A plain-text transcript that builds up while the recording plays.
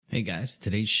Hey guys,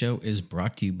 today's show is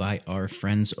brought to you by our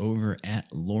friends over at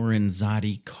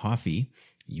Lorenzotti Coffee.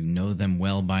 You know them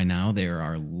well by now. They are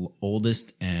our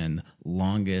oldest and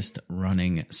longest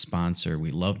running sponsor.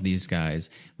 We love these guys.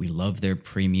 We love their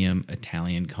premium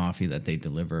Italian coffee that they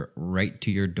deliver right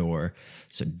to your door.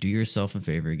 So do yourself a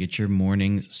favor, get your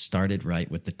mornings started right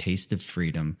with the taste of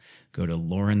freedom. Go to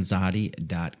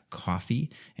lorenzotti.coffee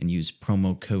and use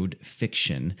promo code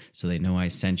FICTION so they know I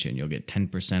sent you, and you'll get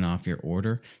 10% off your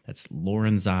order. That's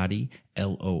Lorenzotti,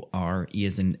 L-O-R-E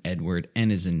as in Edward, N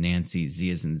as in Nancy,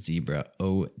 Z as in Zebra,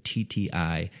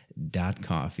 O-T-T-I.coffee,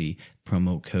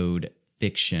 promo code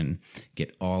FICTION.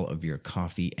 Get all of your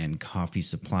coffee and coffee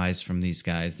supplies from these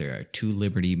guys. There are two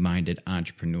liberty-minded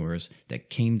entrepreneurs that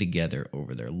came together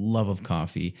over their love of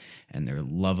coffee and their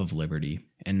love of liberty.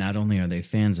 And not only are they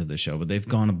fans of the show, but they've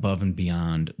gone above and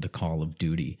beyond the call of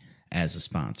duty as a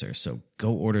sponsor. So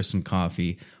go order some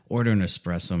coffee, order an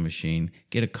espresso machine,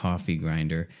 get a coffee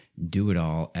grinder, do it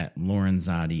all at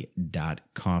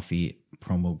lorenzotti.coffee,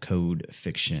 promo code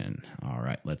FICTION. All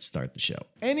right, let's start the show.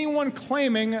 Anyone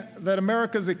claiming that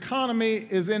America's economy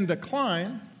is in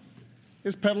decline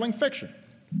is peddling fiction.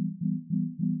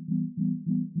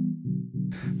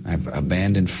 I've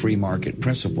abandoned free market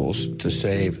principles to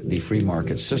save the free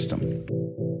market system.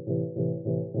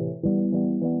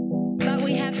 But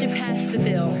we have to pass the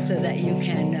bill so that you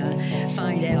can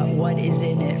find out what is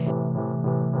in it.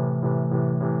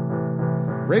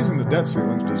 Raising the debt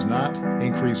ceilings does not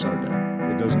increase our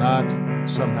debt. It does not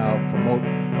somehow promote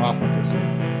profligacy.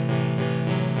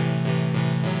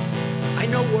 I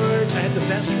know words. I have the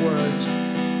best words.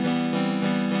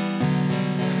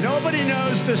 Nobody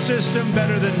knows the system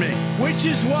better than me, which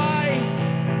is why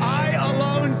I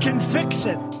alone can fix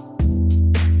it.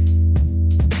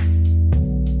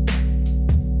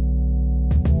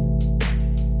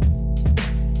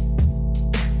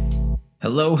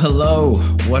 Hello.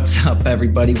 What's up,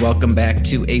 everybody? Welcome back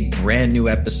to a brand new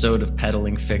episode of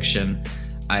Peddling Fiction.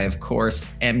 I, of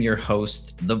course, am your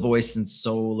host, the voice and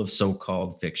soul of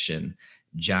so-called fiction,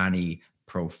 Johnny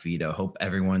Profita. Hope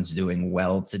everyone's doing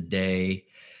well today.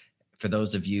 For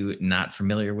those of you not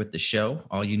familiar with the show,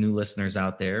 all you new listeners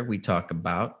out there, we talk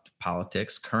about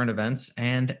politics, current events,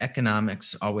 and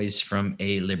economics, always from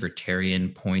a libertarian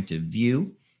point of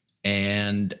view.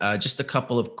 And just a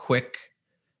couple of quick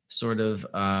sort of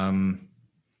updates,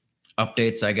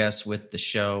 I guess, with the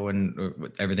show and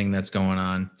with everything that's going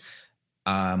on.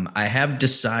 I have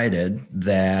decided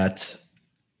that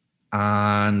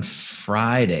on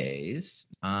Fridays,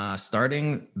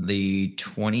 starting the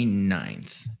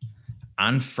 29th,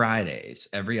 on Fridays,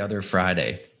 every other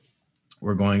Friday,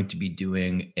 we're going to be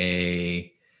doing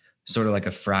a sort of like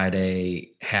a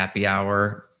Friday happy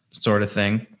hour sort of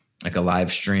thing, like a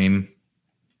live stream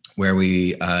where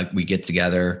we get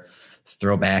together,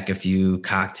 throw back a few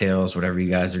cocktails, whatever you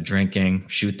guys are drinking,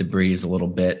 shoot the breeze a little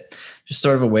bit, just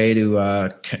sort of a way to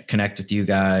connect with you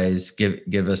guys,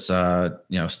 give us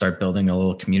start building a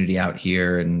little community out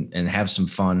here and have some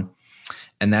fun.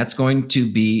 And that's going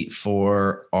to be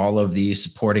for all of the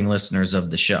supporting listeners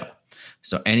of the show.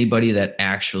 So anybody that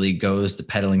actually goes to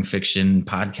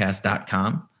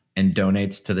peddlingfictionpodcast.com and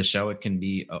donates to the show, it can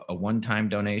be a one-time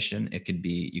donation. It could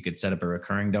be, you could set up a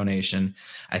recurring donation.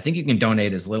 I think you can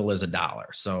donate as little as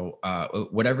 $1. So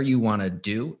whatever you want to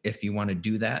do, if you want to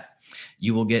do that,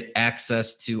 you will get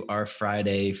access to our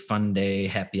Friday fun day,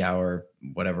 happy hour,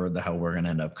 whatever the hell we're going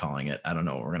to end up calling it. I don't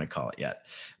know what we're going to call it yet.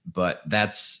 But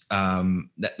that's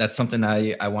something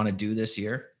I want to do this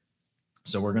year.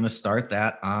 So we're going to start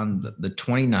that on the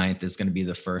 29th is going to be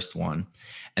the first one.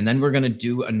 And then we're going to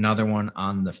do another one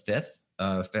on the 5th,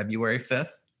 February 5th.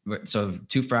 So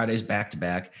 2 Fridays back to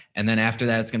back. And then after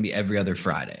that, it's going to be every other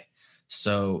Friday.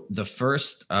 So the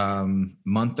first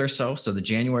month or so the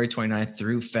January 29th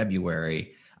through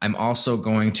February, I'm also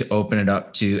going to open it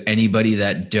up to anybody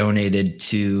that donated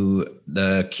to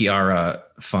the Kiara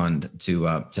Fund to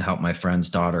help my friend's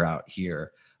daughter out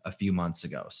here a few months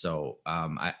ago. So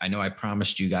I know I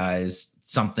promised you guys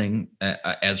something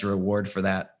as a reward for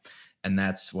that. And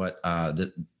that's what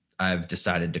I've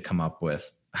decided to come up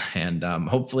with. And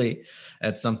hopefully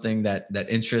that's something that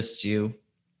interests you.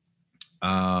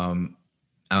 I'm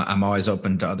always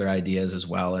open to other ideas as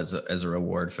well as a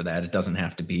reward for that. It doesn't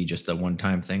have to be just a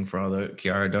one-time thing for all the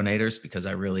Kiara donators, because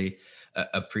I really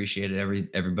appreciated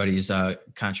everybody's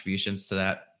contributions to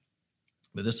that.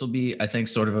 But this will be, I think,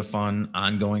 sort of a fun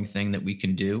ongoing thing that we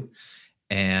can do.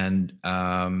 And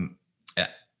I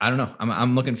don't know,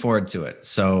 I'm looking forward to it.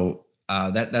 So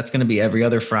that's going to be every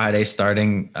other Friday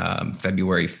starting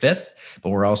February 5th. But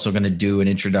we're also going to do an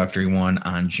introductory one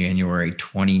on January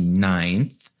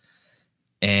 29th.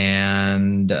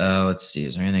 And let's see,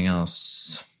 is there anything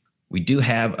else? We do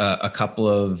have a couple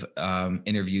of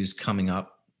interviews coming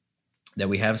up that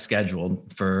we have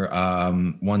scheduled for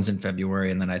one's in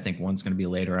February, and then I think one's going to be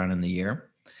later on in the year.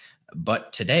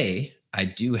 But today I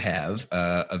do have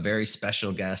a very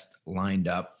special guest lined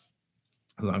up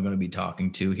who I'm going to be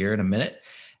talking to here in a minute.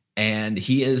 And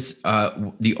he is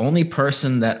the only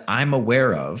person that I'm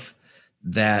aware of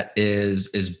that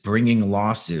is bringing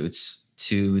lawsuits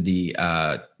to the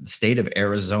state of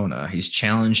Arizona. He's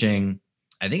challenging,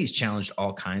 I think he's challenged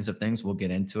all kinds of things. We'll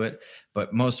get into it.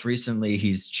 But most recently,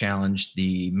 he's challenged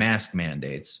the mask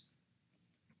mandates.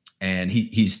 And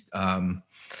he's,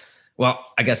 well,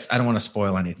 I guess I don't want to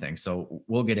spoil anything, so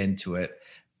we'll get into it.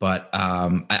 But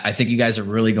I think you guys are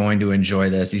really going to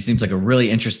enjoy this. He seems like a really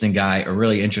interesting guy, a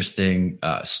really interesting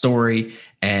story,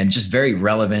 and just very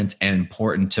relevant and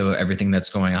important to everything that's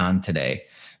going on today.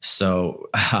 So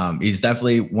he's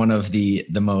definitely one of the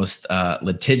most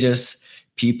litigious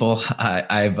people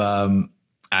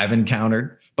I've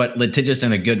encountered, but litigious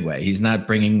in a good way. He's not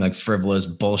bringing like frivolous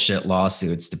bullshit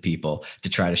lawsuits to people to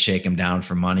try to shake him down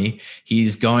for money.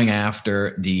 He's going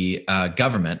after the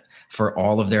government for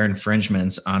all of their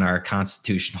infringements on our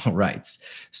constitutional rights.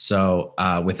 So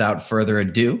without further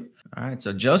ado, all right.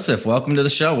 So Joseph, welcome to the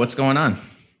show. What's going on?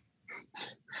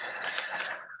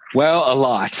 Well, a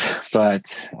lot,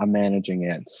 but I'm managing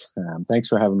it. Thanks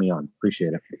for having me on.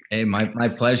 Appreciate it. Hey, my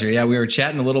pleasure. Yeah, we were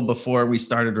chatting a little before we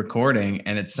started recording,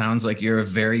 and it sounds like you're a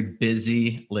very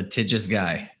busy, litigious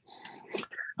guy.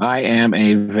 I am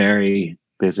a very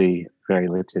busy, very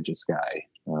litigious guy.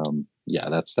 Yeah,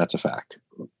 that's a fact.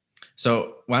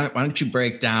 So why don't you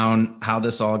break down how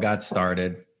this all got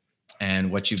started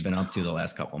and what you've been up to the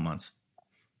last couple of months?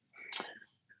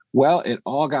 Well, it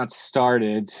all got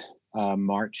started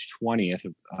March 20th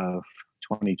of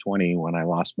 2020 when I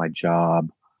lost my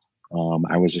job.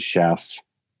 I was a chef,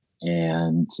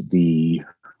 and the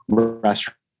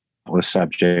restaurant was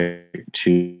subject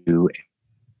to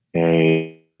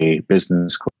a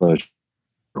business closure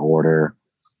order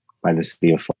by the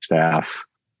city of Flagstaff.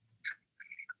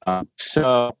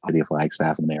 So the city of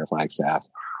Flagstaff and the mayor of Flagstaff,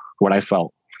 what I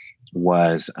felt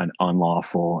was an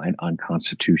unlawful and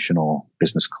unconstitutional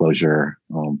business closure,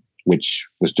 which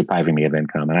was depriving me of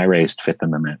income. And I raised Fifth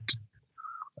Amendment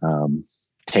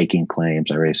taking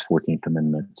claims. I raised 14th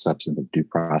Amendment substantive due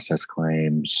process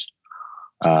claims.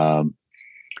 And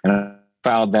I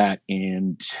filed that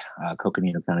in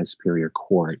Coconino County Superior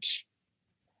Court.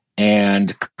 And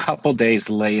a couple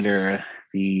days later,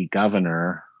 the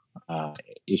governor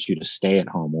issued a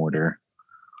stay-at-home order.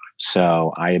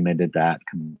 So I amended that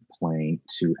complaint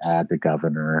to add the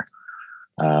governor.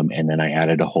 And then I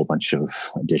added a whole bunch of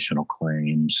additional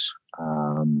claims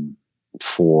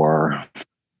for,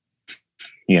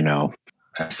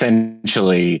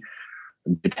 essentially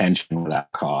detention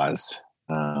without cause.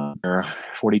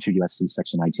 42 U.S.C.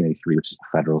 Section 1983, which is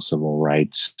the federal civil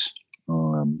rights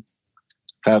law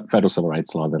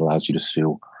that allows you to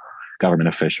sue government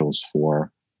officials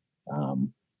for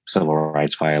civil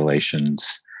rights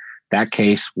violations. That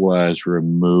case was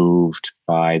removed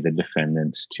by the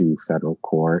defendants to federal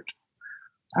court.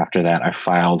 After that, I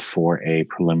filed for a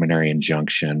preliminary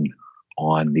injunction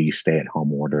on the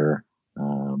stay-at-home order.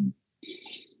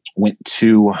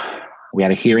 We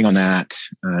had a hearing on that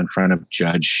in front of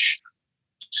Judge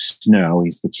Snow.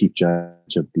 He's the chief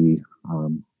judge of the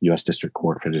U.S. District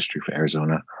Court for the District of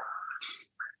Arizona.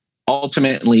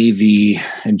 Ultimately, the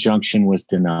injunction was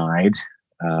denied.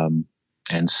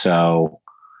 And so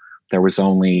there was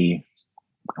only,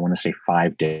 I want to say,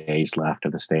 5 days left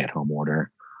of the stay-at-home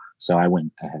order. So I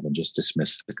went ahead and just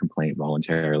dismissed the complaint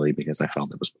voluntarily because I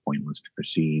felt it was pointless to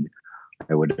proceed.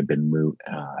 I would have been moot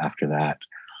after that.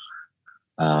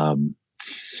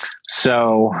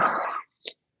 So,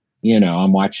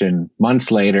 I'm watching months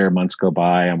go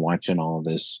by. I'm watching all of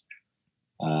this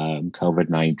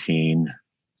COVID-19,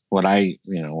 what I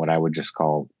would just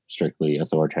call strictly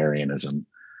authoritarianism.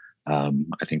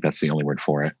 I think that's the only word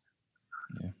for it.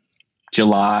 Yeah.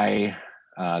 July,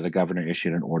 the governor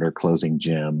issued an order closing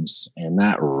gyms, and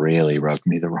that really rubbed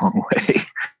me the wrong way.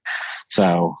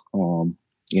 So,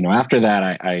 after that,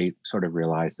 I sort of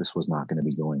realized this was not going to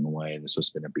be going away. This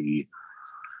was going to be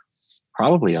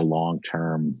probably a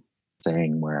long-term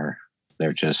thing where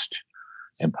they're just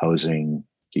imposing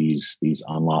these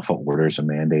unlawful orders and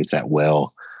mandates at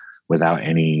will without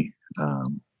any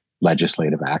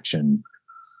legislative action,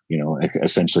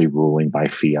 essentially ruling by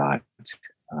fiat.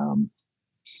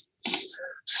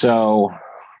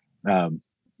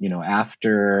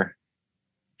 After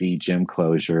the gym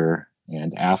closure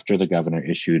and after the governor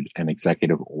issued an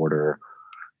executive order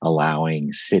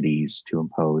allowing cities,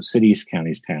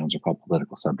 counties, towns are called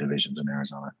political subdivisions in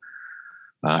Arizona.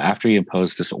 After he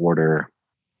imposed this order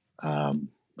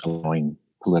allowing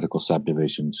political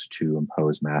subdivisions to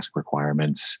impose mask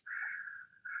requirements,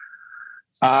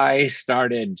 I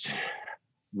started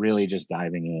really just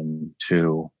diving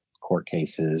into court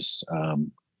cases,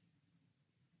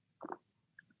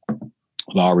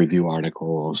 law review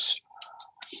articles,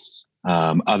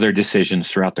 other decisions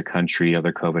throughout the country,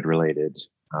 other COVID-related,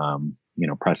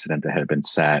 precedent that had been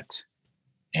set.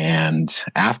 And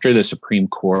after the Supreme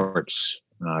Court's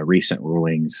recent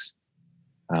rulings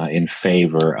in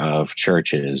favor of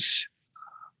churches,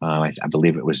 I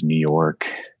believe it was New York,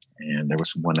 and there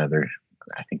was one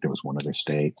other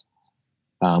state.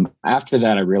 After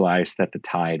that, I realized that the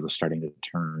tide was starting to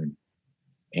turn,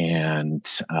 and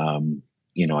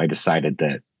I decided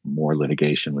that more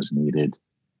litigation was needed.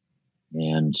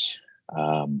 And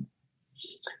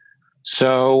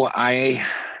so I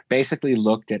basically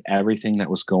looked at everything that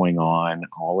was going on,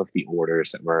 all of the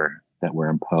orders that were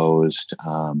imposed.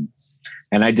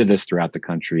 And I did this throughout the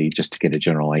country just to get a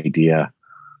general idea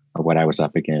of what I was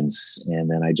up against. And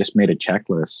then I just made a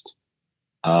checklist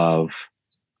of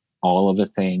all of the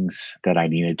things that I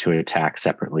needed to attack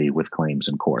separately with claims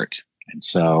in court. And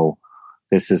so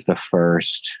this is the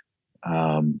first,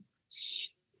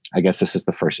 this is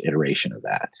the first iteration of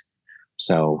that.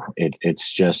 So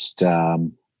it's just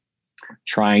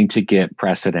trying to get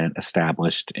precedent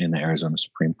established in the Arizona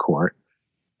Supreme Court.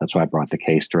 That's why I brought the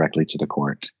case directly to the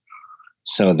court,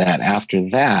 so that after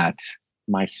that,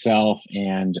 myself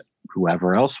and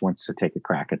whoever else wants to take a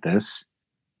crack at this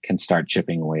can start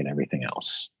chipping away at everything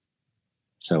else.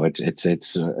 So it's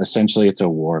essentially it's a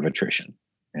war of attrition,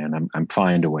 and I'm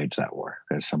fine to wage that war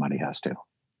because somebody has to.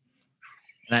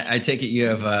 I take it you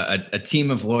have a team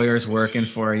of lawyers working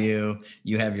for you.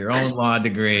 You have your own law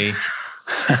degree.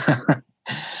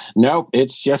 Nope,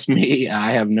 it's just me.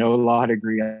 I have no law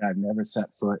degree. I've never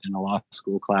set foot in a law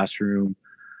school classroom.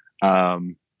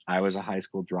 I was a high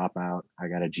school dropout. I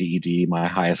got a GED. My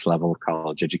highest level of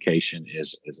college education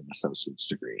is an associate's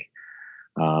degree.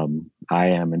 I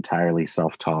am entirely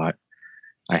self-taught.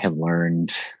 I have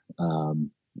learned,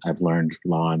 I've learned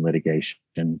law and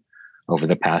litigation over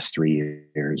the past 3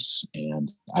 years.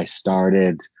 And I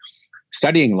started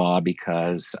studying law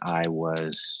because I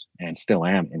was, and still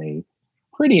am, in a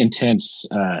pretty intense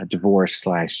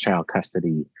divorce/child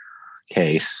custody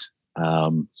case.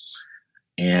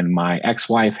 And my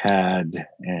ex-wife had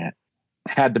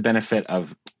the benefit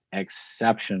of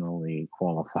exceptionally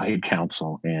qualified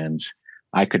counsel, and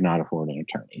I could not afford an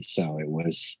attorney. So it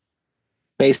was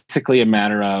basically a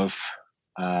matter of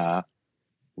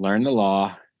learn the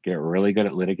law, get really good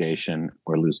at litigation,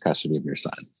 or lose custody of your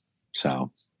son.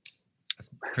 So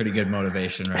that's pretty good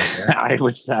motivation right there. I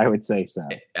would say so.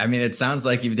 I mean, it sounds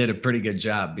like you did a pretty good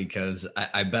job, because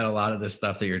I bet a lot of the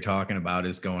stuff that you're talking about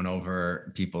is going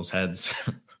over people's heads.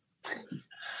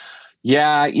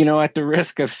 Yeah, at the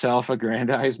risk of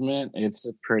self-aggrandizement, it's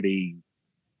a pretty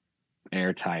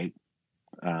airtight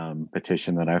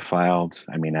petition that I filed.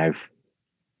 I mean, I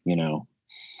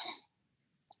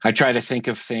try to think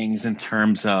of things in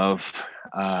terms of,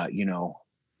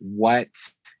 what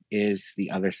is the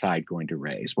other side going to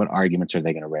raise? What arguments are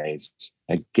they going to raise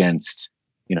against,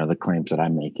 the claims that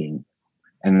I'm making?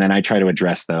 And then I try to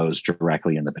address those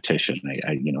directly in the petition.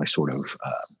 I sort of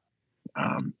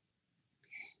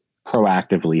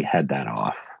proactively head that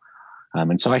off.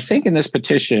 And so I think in this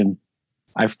petition,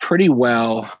 I've pretty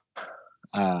well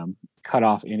cut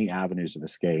off any avenues of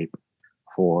escape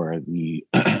for the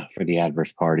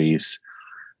adverse parties.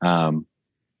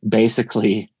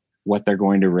 Basically, what they're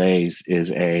going to raise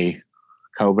is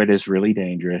COVID is really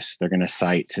dangerous. They're going to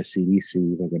cite to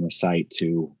CDC. They're going to cite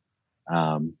to,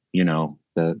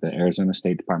 the Arizona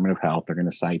State Department of Health. They're going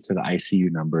to cite to the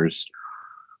ICU numbers,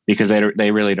 because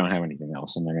they really don't have anything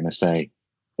else. And they're going to say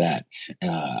that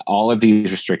all of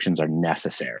these restrictions are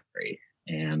necessary.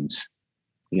 And,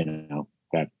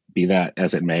 that be that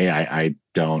as it may, I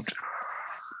don't,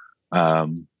 I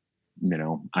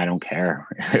don't care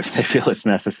if they feel it's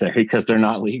necessary, because they're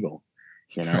not legal.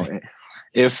 Right.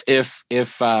 If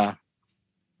the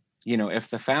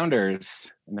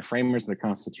founders and the framers of the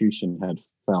Constitution had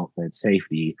felt that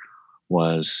safety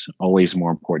was always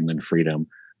more important than freedom,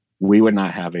 we would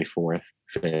not have a 4th,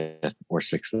 5th, or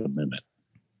 6th Amendment.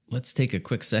 Let's take a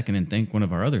quick second and thank one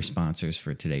of our other sponsors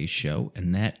for today's show,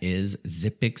 and that is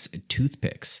Zippix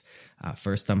Toothpicks.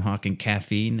 First, I'm hawking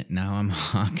caffeine. Now I'm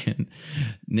hawking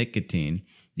nicotine.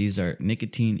 These are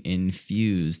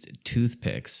nicotine-infused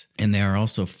toothpicks, and they are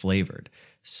also flavored.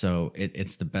 So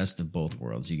it's the best of both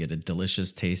worlds. You get a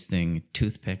delicious tasting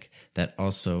toothpick that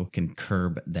also can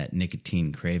curb that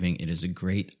nicotine craving. It is a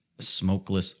great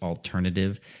smokeless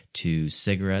alternative to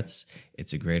cigarettes.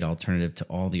 It's a great alternative to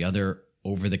all the other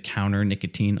over-the-counter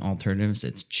nicotine alternatives.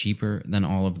 It's cheaper than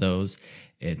all of those.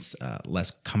 It's less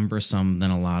cumbersome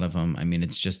than a lot of them. I mean,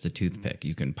 it's just a toothpick.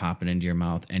 You can pop it into your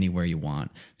mouth anywhere you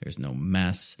want. There's no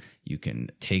mess. You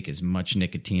can take as much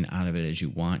nicotine out of it as you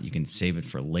want. You can save it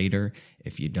for later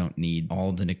if you don't need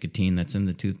all the nicotine that's in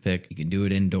the toothpick. You can do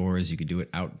it indoors. You can do it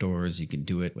outdoors. You can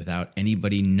do it without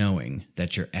anybody knowing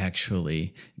that you're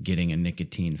actually getting a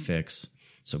nicotine fix.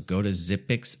 So go to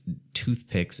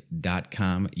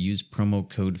ZippixToothpicks.com. Use promo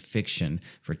code FICTION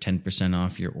for 10%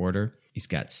 off your order. He's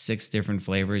got 6 different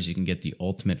flavors. You can get the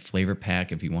ultimate flavor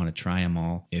pack if you want to try them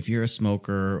all. If you're a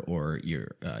smoker or you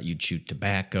chew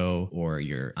tobacco or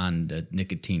you're on the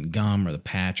nicotine gum or the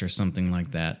patch or something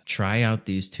like that, try out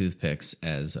these toothpicks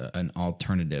as an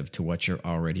alternative to what you're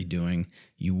already doing.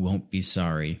 You won't be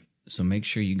sorry. So make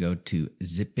sure you go to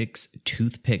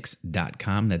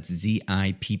ZippixToothpicks.com. That's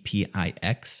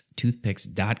ZIPPIX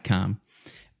toothpicks.com.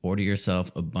 Order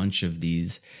yourself a bunch of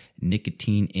these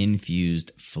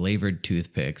nicotine-infused flavored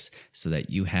toothpicks so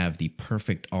that you have the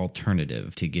perfect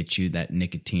alternative to get you that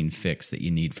nicotine fix that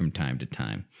you need from time to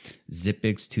time.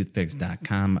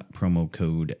 ZippixToothpicks.com, promo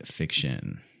code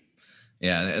FICTION.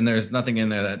 Yeah, and there's nothing in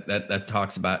there that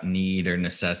talks about need or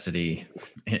necessity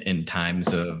in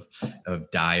times of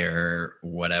dire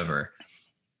whatever.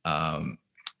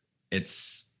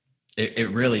 It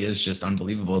really is just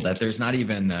unbelievable that there's not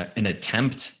even an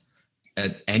attempt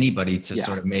at anybody to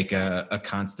sort of make a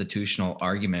constitutional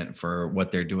argument for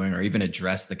what they're doing or even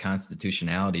address the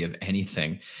constitutionality of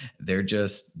anything. They're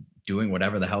just doing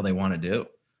whatever the hell they want to do.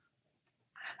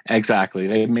 Exactly.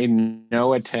 They made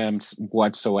no attempts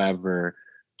whatsoever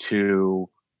to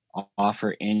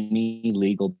offer any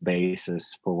legal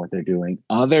basis for what they're doing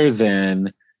other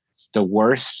than the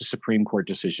worst Supreme Court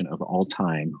decision of all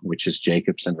time, which is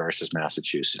Jacobson versus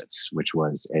Massachusetts, which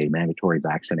was a mandatory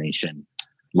vaccination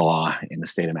law in the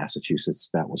state of Massachusetts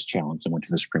that was challenged and went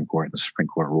to the Supreme Court. The Supreme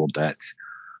Court ruled that,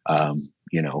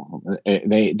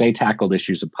 they tackled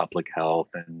issues of public health.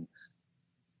 And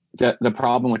the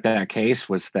problem with that case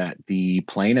was that the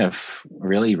plaintiff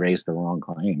really raised the wrong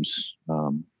claims.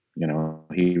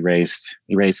 He raised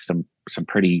some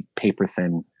pretty paper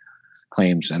thin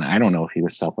claims, and I don't know if he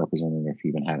was self-represented or if he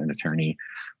even had an attorney,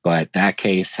 but that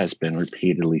case has been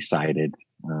repeatedly cited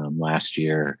last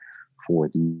year for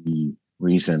the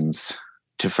reasons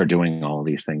for doing all of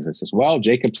these things. It's just, well,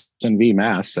 Jacobson v.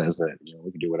 Mass says that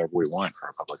we can do whatever we want for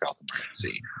a public health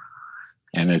emergency,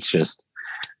 and it's just,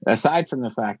 aside from the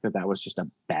fact that was just a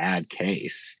bad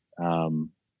case,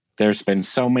 there's been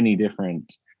so many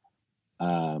different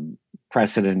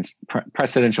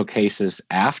precedential cases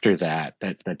after that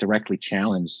directly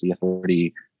challenge the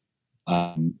authority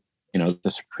the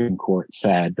Supreme Court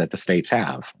said that the states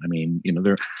have. I mean,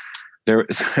 there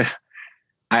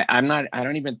I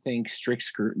don't even think strict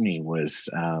scrutiny was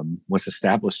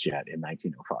established yet in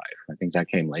 1905. I think that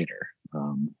came later.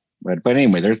 But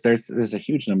anyway, there's a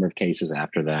huge number of cases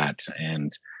after that,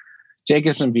 and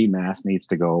Jacobson v. Mass needs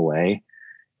to go away.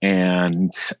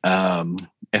 And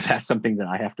if that's something that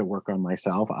I have to work on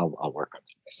myself, I'll work on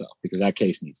it myself, because that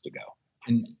case needs to go.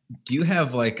 And do you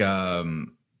have like a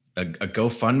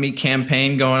GoFundMe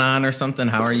campaign going on or something?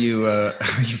 How are you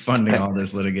funding all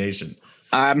this litigation?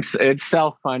 It's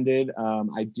self-funded. I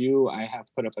have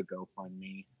put up a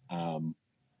GoFundMe.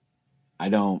 I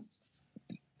don't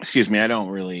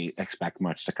really expect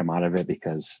much to come out of it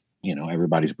because,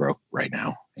 everybody's broke right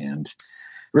now, and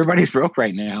everybody's broke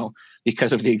right now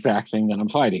because of the exact thing that I'm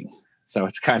fighting. So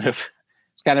it's kind of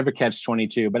a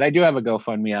catch-22, but I do have a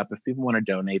GoFundMe up. If people want to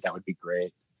donate, that would be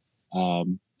great.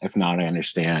 If not, I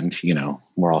understand,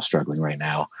 we're all struggling right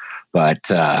now, but,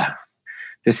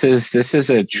 this is it's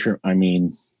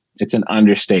an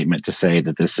understatement to say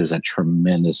that this is a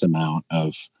tremendous amount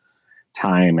of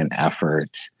time and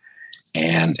effort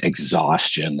and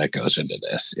exhaustion that goes into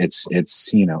this. It's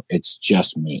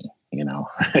just me,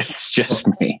 it's just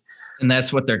me. And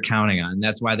that's what they're counting on.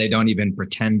 That's why they don't even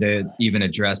pretend to even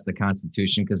address the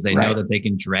Constitution, because they know that they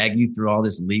can drag you through all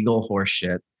this legal horse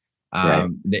shit.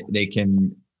 They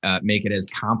can make it as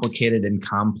complicated and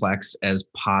complex as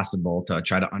possible to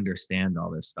try to understand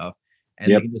all this stuff.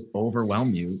 And they can just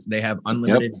overwhelm you. They have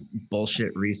unlimited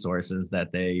bullshit resources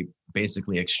that they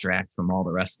basically extract from all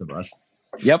the rest of us.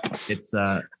 Yep. It's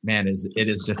it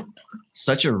is just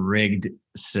such a rigged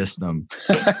system.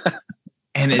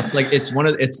 And it's like,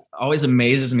 it's always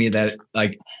amazes me that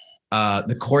like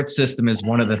the court system is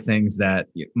one of the things that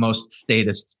most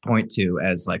statists point to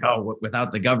as like, oh,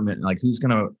 without the government, like who's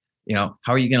going to,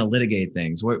 how are you going to litigate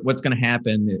things? What's going to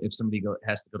happen if somebody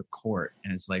has to go to court?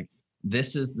 And it's like,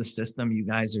 this is the system you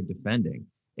guys are defending.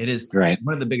 It is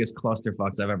one of the biggest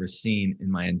clusterfucks I've ever seen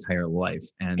in my entire life.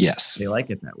 And they like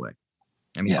it that way.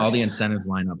 I mean, all the incentives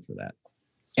line up for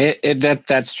that.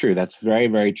 That's true. That's very,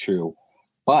 very true.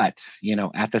 But,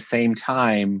 at the same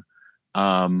time,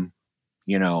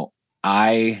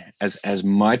 I, as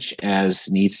much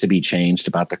as needs to be changed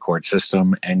about the court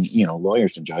system, and,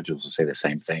 lawyers and judges will say the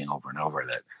same thing over and over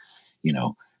that,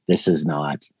 this is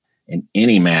not in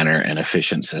any manner an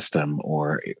efficient system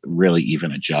or really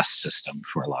even a just system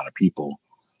for a lot of people.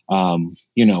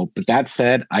 But that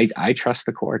said, I trust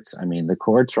the courts. I mean, the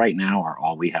courts right now are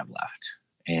all we have left.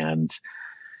 And,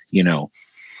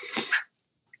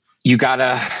 you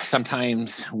gotta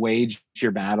sometimes wage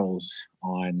your battles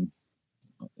on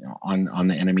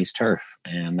the enemy's turf.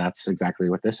 And that's exactly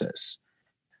what this is.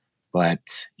 But,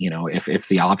 if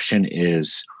the option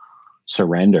is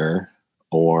surrender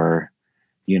or,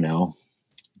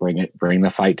 bring the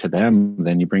fight to them,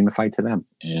 then you bring the fight to them.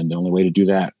 And the only way to do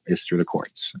that is through the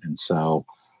courts. And so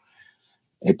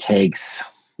it takes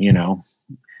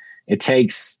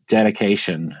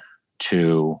dedication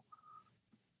to,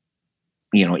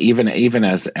 even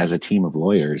as a team of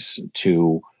lawyers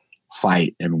to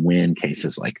fight and win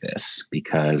cases like this,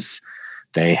 because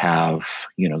they have,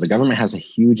 the government has a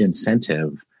huge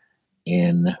incentive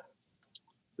in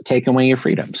taking away your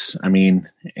freedoms. I mean,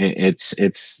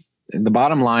 it's the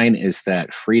bottom line is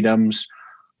that freedoms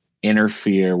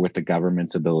interfere with the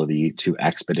government's ability to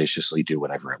expeditiously do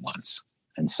whatever it wants.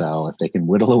 And so if they can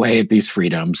whittle away at these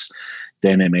freedoms,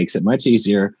 then it makes it much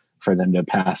easier for them to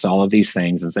pass all of these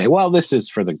things and say, well, this is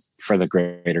for the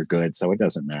greater good, so it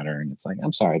doesn't matter. And it's like,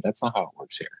 I'm sorry, that's not how it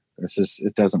works here.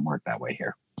 It doesn't work that way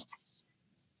here.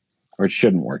 Or it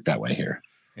shouldn't work that way here.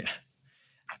 Yeah.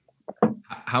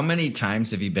 How many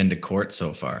times have you been to court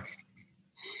so far?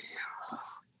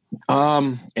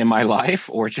 In my life,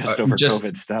 or just over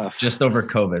COVID stuff? Just over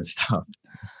COVID stuff.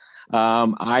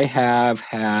 I have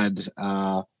had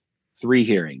 3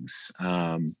 hearings.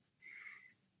 I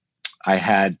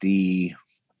had the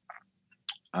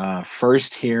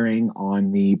first hearing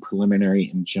on the preliminary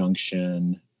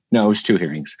injunction. No, it was 2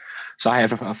 hearings. So I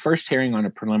have a first hearing on a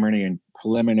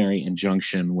preliminary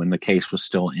injunction when the case was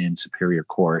still in Superior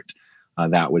Court.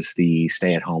 That was the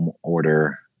stay-at-home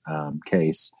order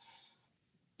case.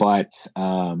 But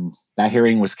that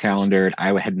hearing was calendared.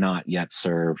 I had not yet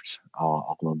served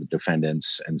all of the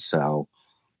defendants. And so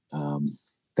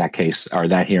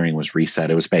that hearing was reset.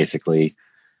 It was basically,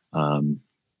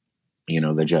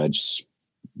 the judge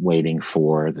waiting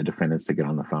for the defendants to get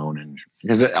on the phone, and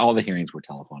because all the hearings were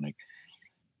telephonic.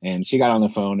 And she got on the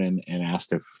phone and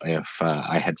asked if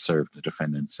I had served the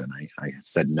defendants. And I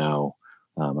said no.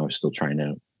 I was still trying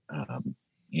to,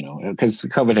 because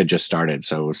COVID had just started.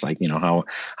 So it was like, how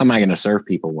am I going to serve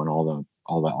people when all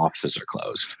the offices are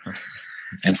closed?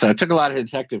 And so it took a lot of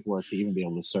detective work to even be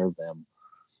able to serve them.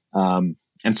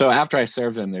 And so after I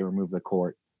served them, they removed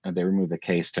the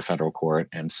case to federal court.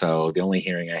 And so the only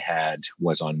hearing I had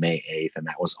was on May 8th, and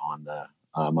that was on the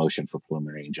motion for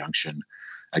preliminary injunction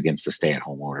against the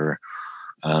stay-at-home order.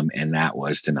 And that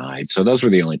was denied. So those were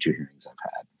the only 2 hearings I've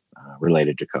had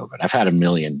related to COVID. I've had a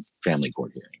million family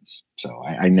court hearings. So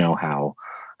I know how.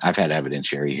 I've had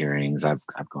evidentiary hearings. I've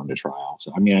gone to trial.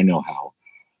 So, I mean, I know how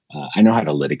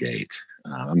to litigate.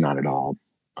 I'm not at all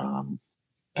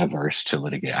averse to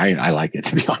litigate. I like it,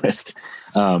 to be honest.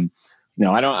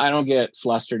 No, I don't get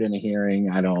flustered in a hearing.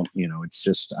 I don't, it's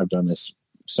just, I've done this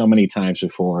so many times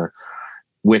before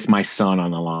with my son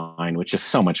on the line, which is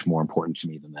so much more important to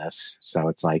me than this. So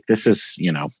it's like, this is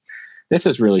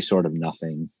really sort of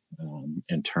nothing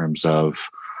in terms of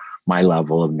my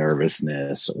level of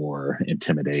nervousness or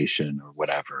intimidation or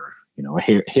whatever.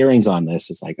 Hearings on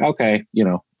this is like, okay,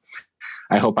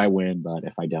 I hope I win, but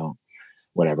if I don't,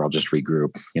 whatever, I'll just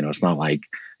regroup. It's not like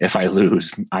if I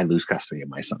lose custody of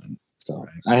my son. So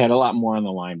I had a lot more on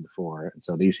the line before. And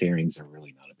so these hearings are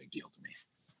really not a big deal to me.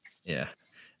 Yeah.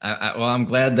 Well, I'm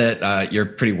glad that you're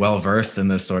pretty well versed in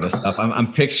this sort of stuff.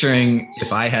 I'm picturing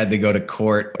if I had to go to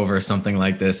court over something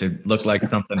like this, it looked like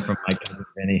something from my cousin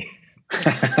Vinny.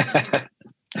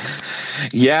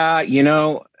 Yeah,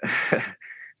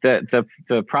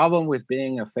 the problem with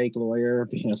being a fake lawyer,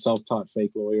 being a self-taught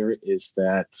fake lawyer, is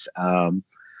that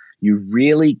you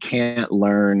really can't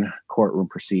learn courtroom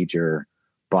procedure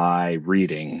by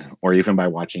reading or even by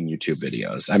watching YouTube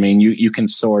videos. I mean, you can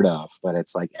sort of, but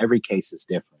it's like every case is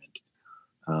different.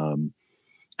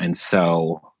 And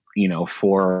so,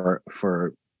 for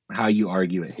how you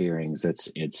argue at hearings,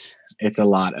 it's a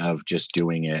lot of just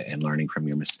doing it and learning from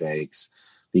your mistakes,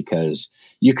 because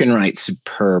you can write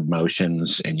superb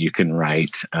motions and you can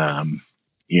write,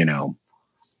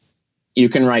 you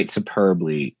can write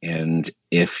superbly. And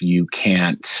if you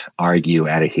can't argue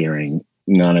at a hearing,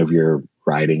 none of your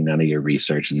writing, none of your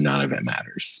research, none of it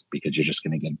matters, because you're just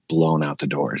going to get blown out the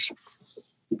doors.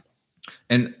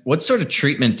 And what sort of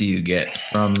treatment do you get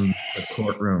from the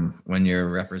courtroom when you're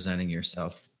representing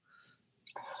yourself?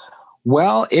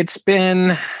 Well, it's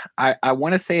been, I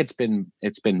want to say it's been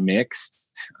mixed.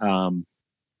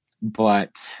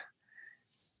 But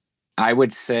I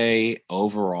would say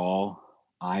overall,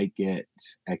 I get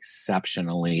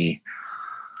exceptionally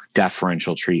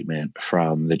deferential treatment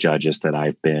from the judges that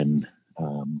I've been,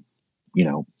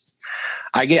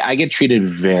 I get treated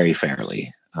very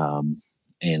fairly,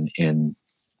 in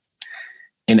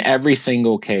every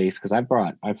single case. 'Cause I've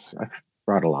brought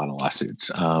a lot of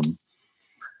lawsuits.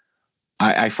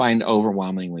 I find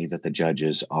overwhelmingly that the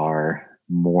judges are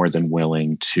more than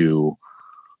willing to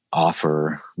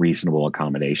offer reasonable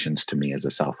accommodations to me as a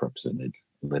self-represented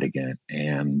litigant.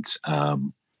 And,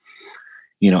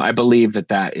 I believe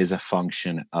that is a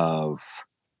function of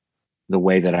the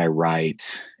way that I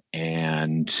write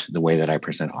and the way that I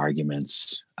present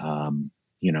arguments.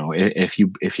 If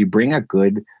you bring a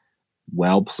good,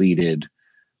 well-pleaded,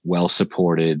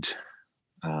 well-supported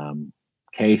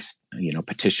case,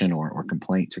 petition or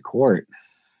complaint to court,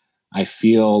 I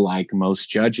feel like most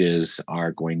judges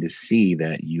are going to see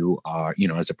that you are,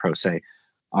 as a pro se,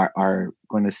 are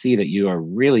going to see that you are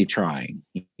really trying,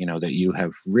 that you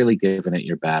have really given it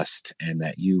your best, and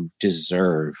that you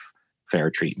deserve fair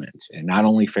treatment. And not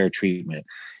only fair treatment,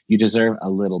 you deserve a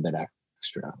little bit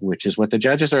extra, which is what the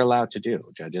judges are allowed to do.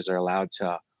 Judges are allowed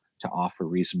to offer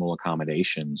reasonable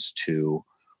accommodations to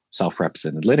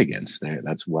self-represented litigants.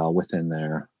 That's well within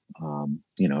their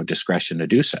discretion to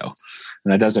do so.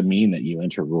 And that doesn't mean that you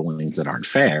enter rulings that aren't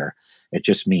fair. It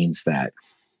just means that,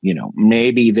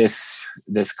 maybe this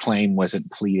claim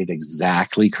wasn't pleaded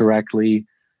exactly correctly,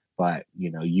 but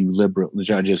the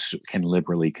judges can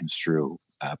liberally construe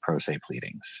pro se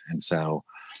pleadings. And so,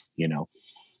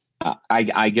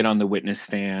 I get on the witness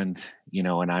stand,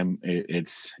 and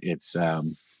it's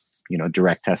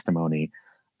direct testimony.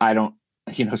 I don't,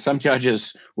 some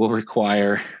judges will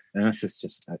require, and this is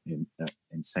just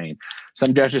insane,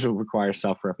 some judges will require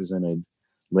self-represented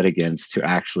litigants to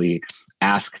actually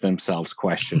ask themselves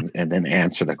questions and then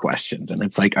answer the questions. And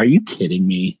it's like, are you kidding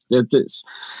me?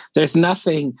 There's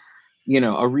nothing,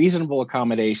 a reasonable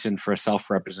accommodation for a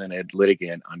self-represented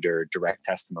litigant under direct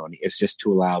testimony is just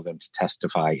to allow them to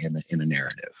testify in a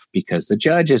narrative, because the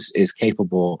judge is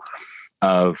capable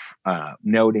of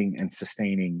noting and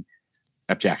sustaining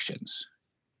objections.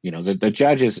 The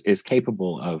judge is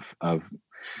capable of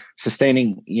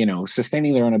sustaining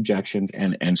their own objections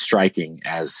and striking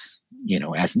as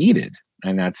needed.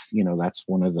 And that's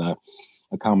one of the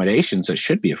accommodations that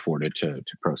should be afforded to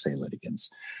pro se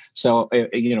litigants. So,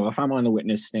 if I'm on the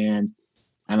witness stand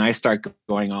and I start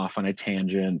going off on a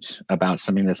tangent about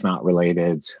something that's not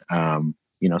related,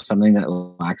 something that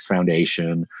lacks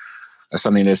foundation,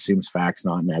 something that assumes facts,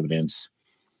 not in evidence,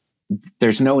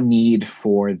 there's no need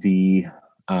for the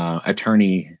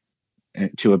attorney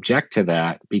to object to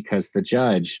that, because the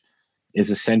judge is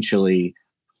essentially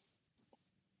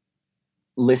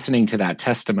listening to that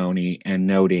testimony and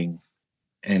noting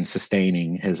and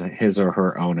sustaining his or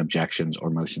her own objections or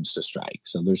motions to strike.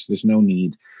 So there's no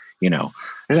need,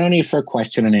 there's no need for a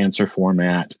question and answer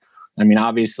format. I mean,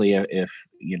 obviously, if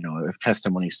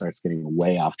testimony starts getting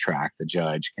way off track, the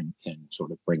judge can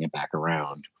sort of bring it back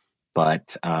around.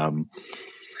 But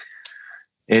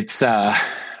it's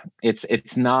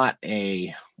not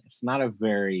a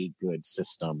very good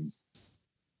system,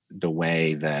 the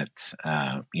way that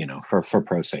for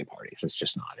pro se parties. It's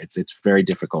just not. It's very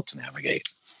difficult to navigate.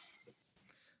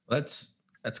 That's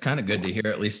kind of good to hear.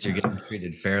 At least you're getting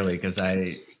treated fairly, because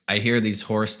I hear these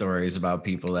horror stories about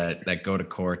people that go to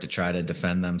court to try to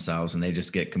defend themselves, and they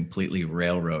just get completely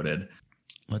railroaded.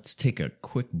 Let's take a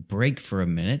quick break for a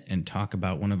minute and talk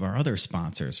about one of our other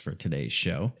sponsors for today's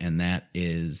show, and that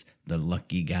is the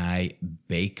Lucky Guy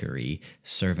Bakery,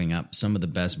 serving up some of the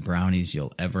best brownies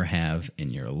you'll ever have in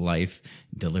your life,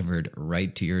 delivered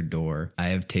right to your door. I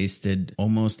have tasted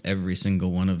almost every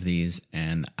single one of these,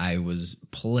 and I was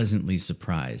pleasantly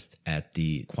surprised at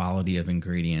the quality of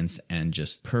ingredients and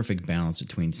just perfect balance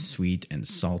between sweet and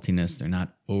saltiness. They're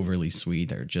not overly sweet.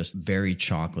 They're just very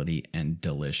chocolatey and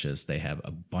delicious. They have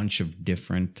a bunch of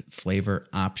different flavor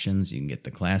options. You can get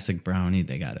the classic brownie.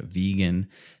 They got a vegan,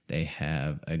 They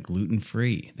have a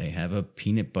gluten-free. They have a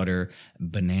peanut butter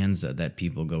bonanza that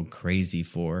people go crazy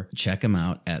for. Check them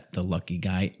out at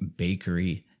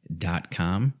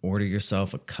theluckyguybakery.com. Order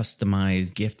yourself a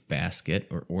customized gift basket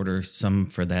or order some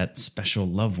for that special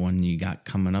loved one you got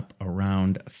coming up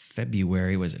around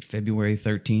February. Was it February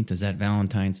 13th? Is that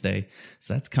Valentine's Day?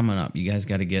 So that's coming up. You guys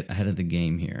got to get ahead of the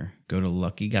game here. Go to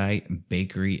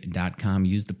luckyguybakery.com.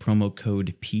 Use the promo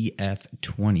code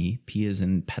PF20. P as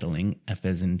in pedaling, F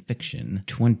as in fiction,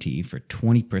 20 for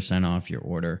 20% off your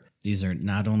order. These are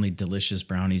not only delicious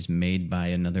brownies made by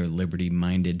another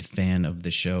liberty-minded fan of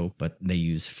the show, but they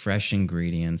use fresh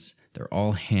ingredients. They're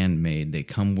all handmade. They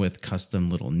come with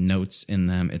custom little notes in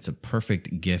them. It's a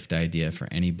perfect gift idea for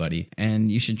anybody.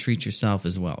 And you should treat yourself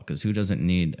as well, because who doesn't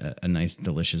need a nice,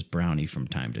 delicious brownie from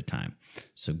time to time?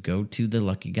 So go to the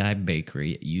Lucky Guy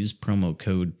Bakery. Use promo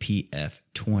code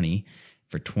PF20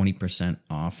 for 20%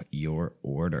 off your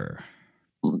order.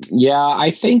 Yeah,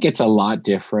 I think it's a lot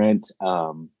different.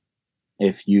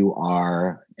 If you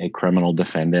are a criminal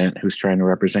defendant who's trying to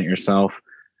represent yourself,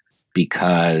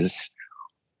 because,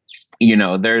 you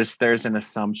know, there's an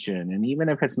assumption, and even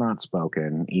if it's not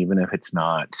spoken, even if it's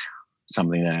not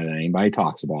something that anybody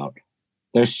talks about,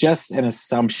 there's just an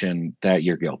assumption that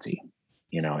you're guilty.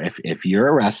 You know, if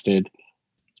you're arrested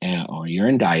or you're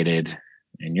indicted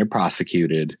and you're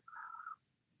prosecuted,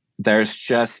 there's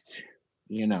just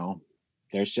the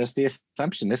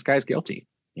assumption this guy's guilty.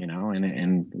 You know,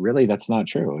 and really that's not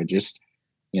true. It just,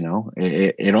 you know,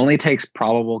 it only takes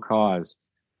probable cause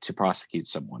to prosecute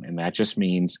someone. And that just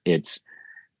means it's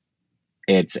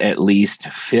at least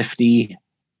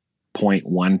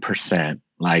 50.1%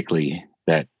 likely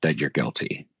that you're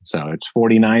guilty. So it's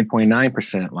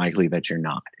 49.9% likely that you're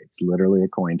not. It's literally a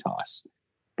coin toss,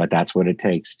 but that's what it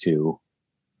takes to,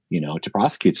 you know, to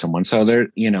prosecute someone. So there,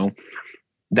 you know,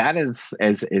 that is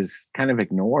kind of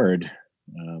ignored,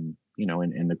 you know,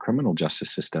 in the criminal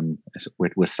justice system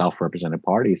with self-represented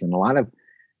parties. And a lot of,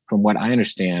 from what I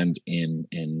understand in,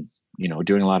 you know,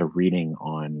 doing a lot of reading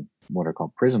on what are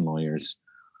called prison lawyers,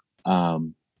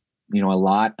 you know, a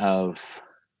lot of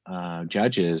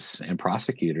judges and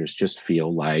prosecutors just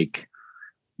feel like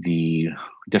the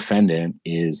defendant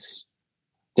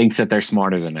thinks that they're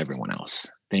smarter than everyone else,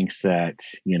 thinks that,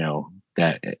 you know,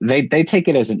 that they take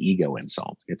it as an ego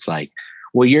insult. It's like,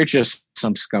 well, you're just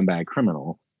some scumbag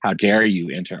criminal. How dare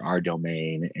you enter our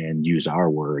domain and use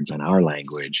our words and our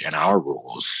language and our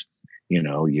rules? You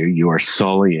know, you are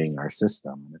sullying our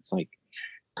system. And it's like,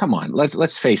 come on,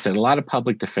 let's face it. A lot of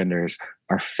public defenders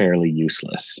are fairly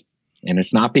useless, and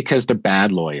it's not because they're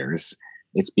bad lawyers.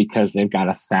 It's because they've got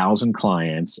 1,000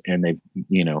 clients, and they've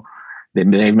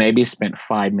maybe spent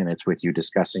 5 minutes with you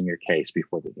discussing your case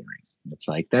before the hearing. It's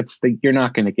like you're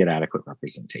not going to get adequate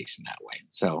representation that way.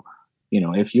 So, you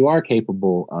know, if you are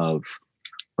capable of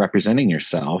representing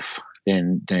yourself,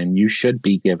 then you should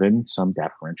be given some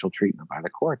deferential treatment by the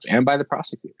courts and by the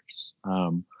prosecutors.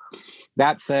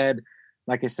 That said,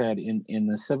 like I said, in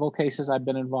the civil cases I've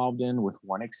been involved in, with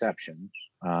one exception,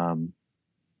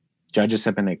 judges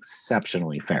have been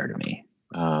exceptionally fair to me,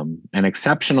 and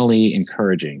exceptionally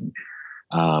encouraging.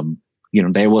 You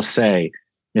know, they will say,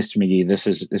 Mr. McGee, this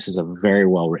is a very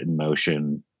well written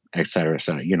motion, et cetera, et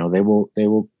cetera. You know, they will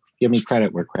give me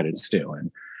credit where credit's due,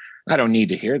 and I don't need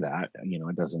to hear that. You know,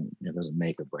 it doesn't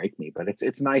make or break me, but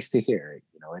it's nice to hear.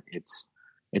 You know, it's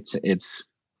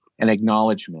an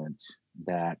acknowledgement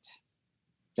that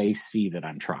they see that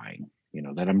I'm trying. You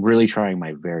know, that I'm really trying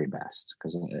my very best,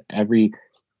 because every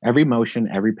motion,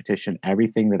 every petition,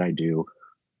 everything that I do,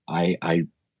 I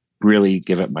really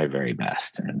give it my very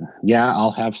best. And yeah,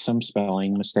 I'll have some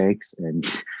spelling mistakes, and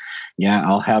yeah,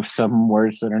 I'll have some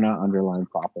words that are not underlined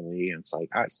properly. And it's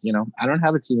like, I don't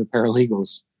have a team of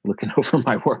paralegals looking over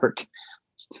my work,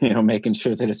 you know, making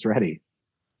sure that it's ready.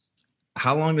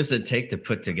 How long does it take to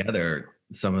put together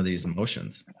some of these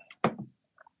motions?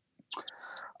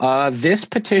 This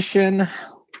petition,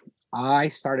 I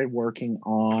started working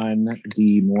on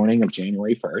the morning of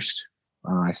January 1st.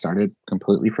 I started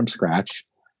completely from scratch,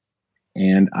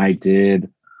 and I did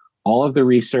all of the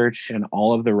research and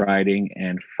all of the writing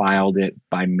and filed it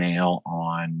by mail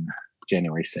on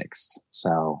January 6th.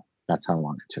 So that's how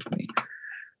long it took me.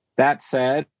 That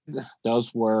said,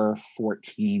 those were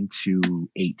 14 to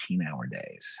 18 hour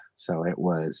days. So it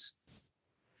was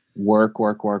work,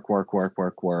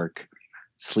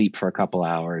 sleep for a couple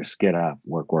hours, get up,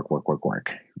 work.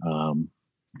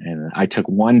 And I took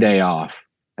one day off.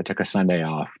 I took a Sunday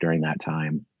off during that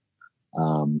time,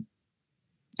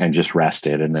 and just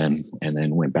rested, and then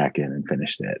went back in and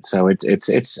finished it. So it's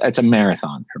a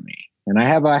marathon for me. And I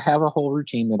have a whole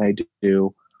routine that I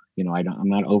do. I'm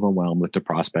not overwhelmed with the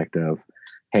prospect of,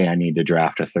 hey, I need to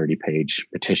draft a 30-page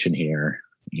petition here,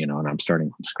 and I'm starting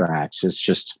from scratch. It's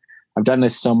just, I've done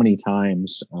this so many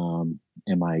times in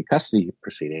my custody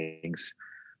proceedings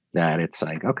that it's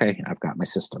like, okay, I've got my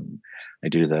system. I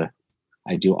do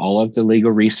all of the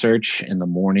legal research in the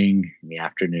morning, in the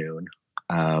afternoon,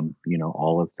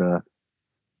 all of the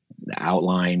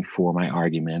outline for my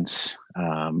arguments.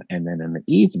 And then in the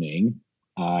evening,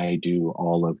 I do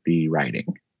all of the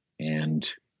writing. And,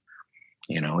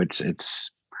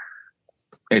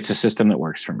 it's a system that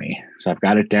works for me. So I've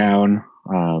got it down.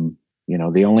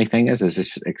 The only thing is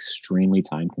it's extremely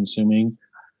time consuming,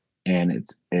 and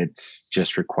it's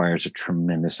just requires a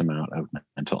tremendous amount of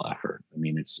mental effort. I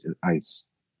mean,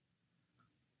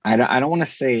 I don't want to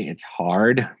say it's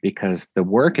hard, because the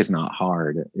work is not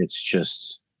hard. It's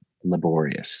just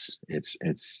laborious. It's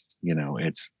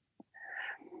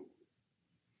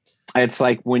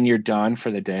like when you're done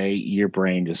for the day, your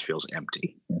brain just feels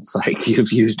empty. It's like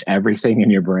you've used everything in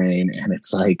your brain, and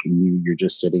it's like you're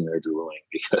just sitting there drooling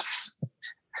because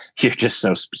you're just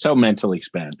so mentally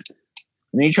spent.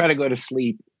 And then you try to go to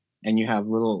sleep, and you have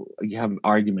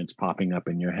arguments popping up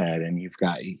in your head, and you've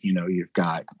got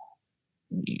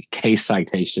case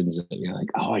citations that you're like,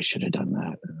 oh, I should have done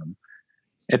that.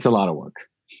 It's a lot of work.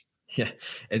 Yeah,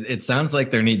 it sounds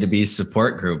like there need to be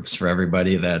support groups for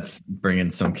everybody that's bringing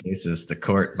some cases to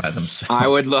court by themselves. I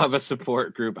would love a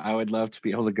support group. I would love to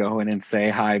be able to go in and say,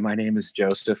 hi, my name is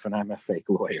Joseph, and I'm a fake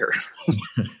lawyer.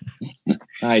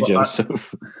 Hi,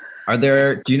 Joseph.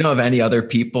 Do you know of any other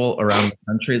people around the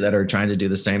country that are trying to do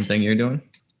the same thing you're doing?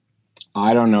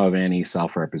 I don't know of any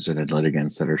self-represented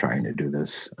litigants that are trying to do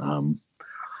this.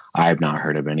 I have not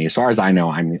heard of any. As far as I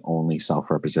know, I'm the only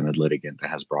self-represented litigant that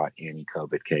has brought any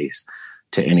COVID case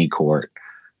to any court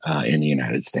in the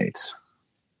United States.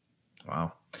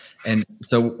 Wow. And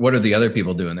so what are the other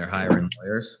people doing? They're hiring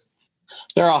lawyers?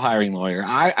 They're all hiring lawyers.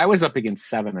 I was up against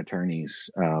 7 attorneys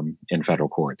in federal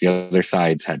court. The other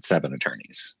sides had 7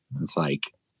 attorneys. It's like...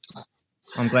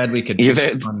 I'm glad we could be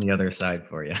on the other side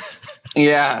for you.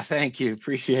 Yeah, thank you.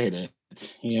 Appreciate it.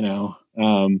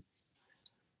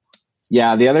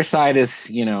 Yeah, the other side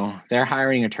is, they're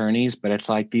hiring attorneys, but it's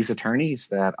like these attorneys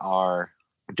that are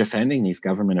defending these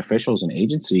government officials and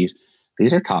agencies,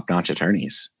 these are top-notch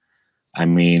attorneys. I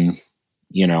mean,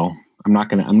 I'm not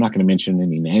gonna mention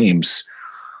any names,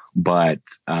 but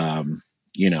some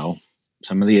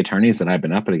of the attorneys that I've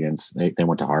been up against, they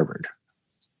went to Harvard.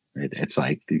 It's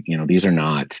like, these are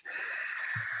not.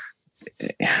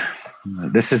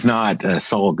 This is not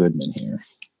Saul Goodman here.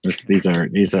 These are.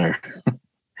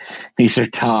 These are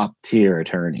top tier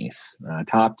attorneys,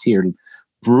 top tier,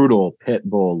 brutal pit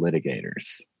bull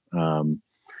litigators.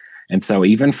 And so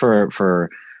even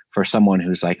for someone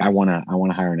who's like, I want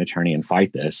to hire an attorney and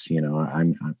fight this,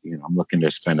 I'm looking to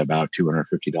spend about $250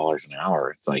 an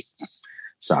hour. It's like,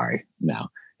 sorry, no,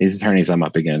 these attorneys I'm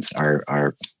up against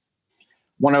are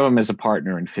one of them is a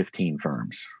partner in 15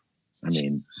 firms. I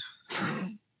mean,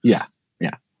 yeah.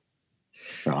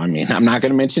 So, I mean, I'm not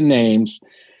going to mention names.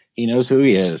 He knows who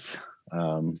he is.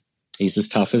 He's as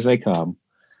tough as they come.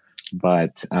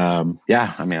 But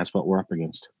that's what we're up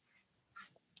against.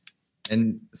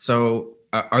 And so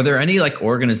are there any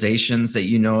organizations that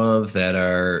you know of that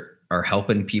are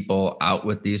helping people out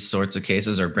with these sorts of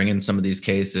cases, or bringing some of these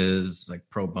cases like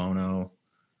pro bono?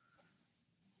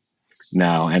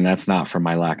 No, and that's not from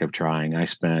my lack of trying.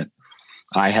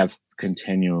 I have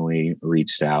continually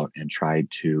reached out and tried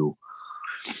to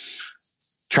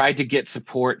get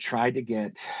support, tried to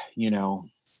get,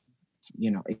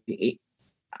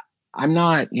 I'm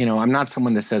not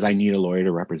someone that says I need a lawyer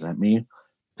to represent me,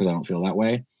 because I don't feel that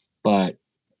way. But,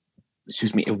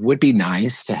 it would be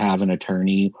nice to have an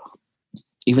attorney,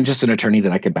 even just an attorney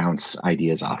that I could bounce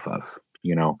ideas off of,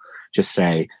 just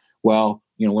say, well,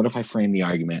 what if I frame the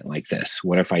argument like this?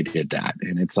 What if I did that?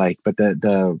 And it's like, but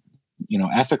the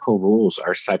ethical rules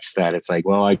are such that it's like,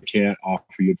 well, I can't offer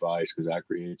you advice because that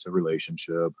creates a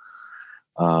relationship.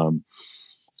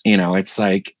 It's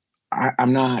like,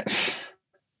 I'm not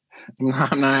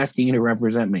asking you to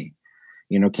represent me.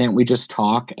 Can't we just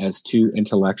talk as two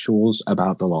intellectuals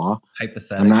about the law?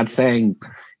 Hypothetically. I'm not saying,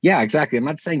 yeah, exactly. I'm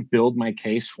not saying build my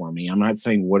case for me. I'm not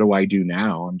saying, what do I do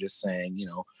now? I'm just saying,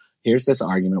 here's this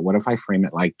argument. What if I frame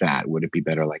it like that? Would it be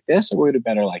better like this, or would it be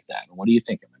better like that? And what do you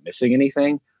think? Am I missing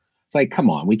anything? It's like, come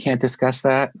on, we can't discuss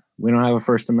that. We don't have a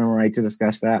First Amendment right to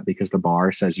discuss that because the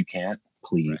bar says you can't.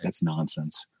 Please, right. That's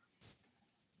nonsense.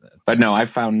 But no, I've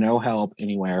found no help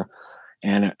anywhere.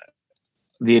 And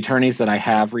the attorneys that I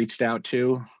have reached out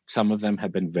to, some of them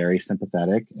have been very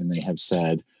sympathetic, and they have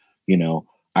said,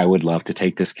 I would love to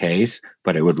take this case,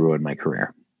 but it would ruin my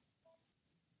career.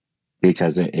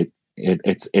 because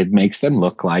it makes them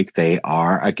look like they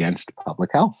are against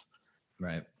public health.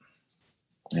 Right.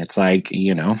 It's like,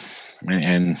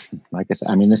 and like I said,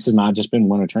 I mean, this has not just been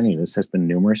one attorney. This has been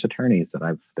numerous attorneys that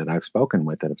I've spoken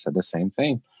with that have said the same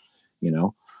thing.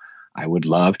 I would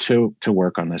love to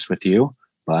work on this with you,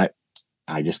 but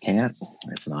I just can't.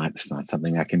 It's not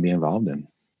something I can be involved in.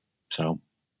 So,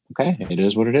 okay, it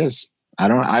is what it is. I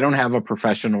don't have a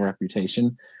professional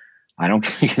reputation. I don't,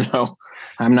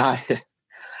 I'm not,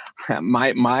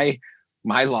 my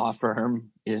law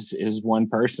firm is one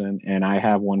person and I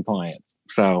have one client.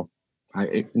 So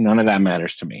none of that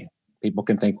matters to me. People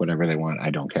can think whatever they want. I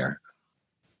don't care.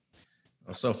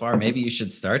 Well, so far, maybe you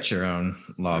should start your own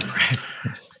law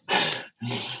practice.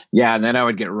 Yeah, and then I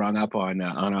would get rung up on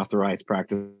unauthorized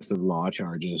practice of law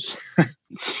charges.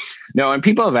 No, and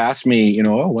people have asked me,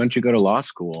 why don't you go to law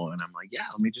school? And I'm like, yeah,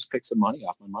 let me just pick some money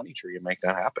off my money tree and make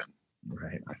that happen.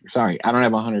 Right. Sorry, I don't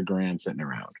have $100,000 sitting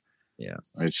around. Yeah,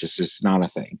 it's not a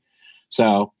thing.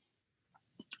 So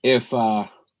if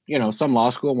some law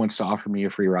school wants to offer me a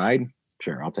free ride,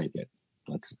 sure, I'll take it.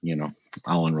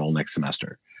 I'll enroll next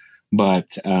semester.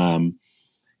 But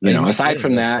aside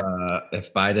from that,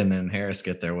 if Biden and Harris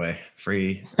get their way,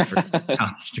 free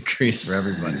college degrees for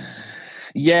everybody.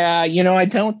 Yeah, I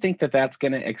don't think that that's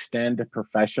going to extend to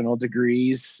professional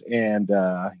degrees. And,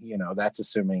 that's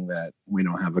assuming that we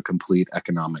don't have a complete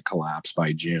economic collapse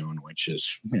by June, which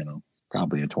is,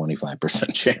 probably a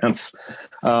 25% chance.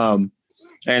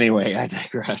 Anyway, I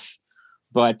digress.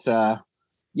 But, so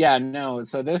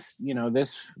this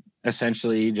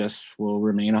essentially just will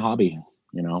remain a hobby.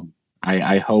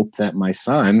 I hope that my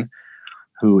son,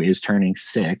 who is turning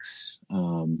 6,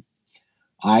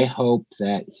 I hope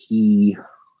that he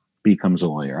becomes a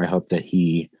lawyer. I hope that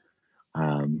he,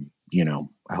 I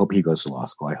hope he goes to law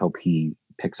school. I hope he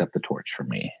picks up the torch for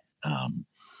me.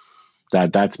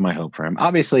 That's my hope for him.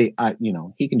 Obviously,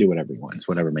 he can do whatever he wants,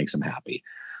 whatever makes him happy.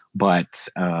 But,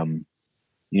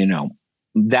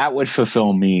 that would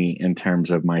fulfill me in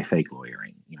terms of my fake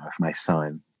lawyering. If my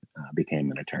son became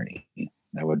an attorney,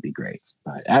 that would be great.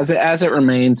 But as it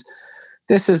remains,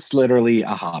 this is literally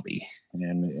a hobby.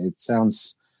 And it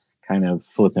sounds kind of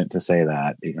flippant to say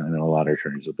that. I know a lot of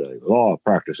attorneys will be like, law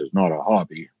practice is not a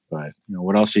hobby. But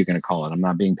what else are you going to call it? I'm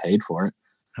not being paid for it.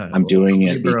 I'm doing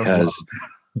it because...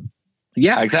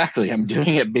 Yeah, exactly. I'm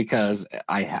doing it because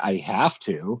I have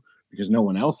to, because no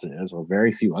one else is, or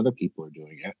very few other people are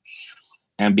doing it.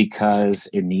 And because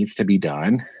it needs to be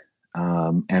done,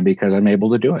 and because I'm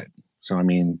able to do it. So, I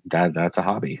mean, that's a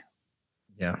hobby.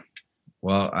 Yeah.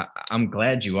 Well, I'm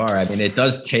glad you are. I mean, it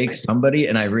does take somebody,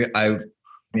 and I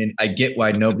get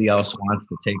why nobody else wants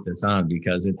to take this on,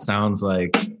 because it sounds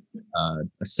like a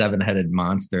 7-headed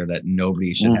monster that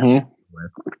nobody should have to deal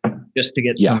with. Just to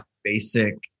get some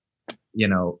basic,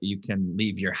 you can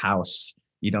leave your house.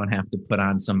 You don't have to put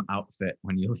on some outfit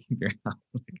when you leave your house.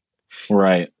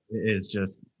 Right. It is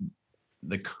just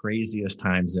the craziest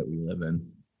times that we live in.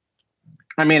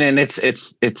 I mean, and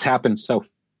it's happened so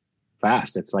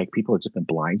fast. It's like people have just been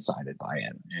blindsided by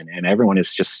it, and everyone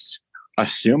is just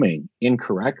assuming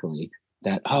incorrectly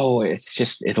that,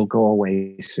 it'll go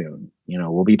away soon.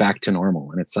 We'll be back to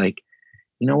normal. And it's like,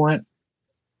 you know what?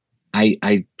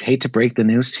 I hate to break the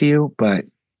news to you, but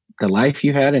the life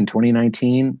you had in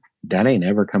 2019, that ain't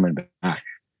ever coming back.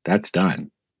 That's done.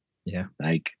 Yeah.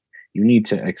 Like, you need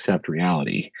to accept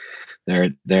reality. There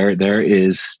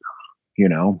is,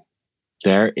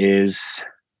 there is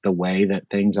the way that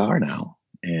things are now.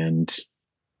 And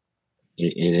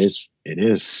it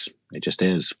just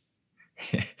is.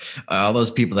 All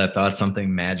those people that thought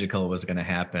something magical was going to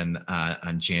happen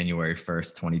on January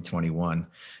 1st, 2021.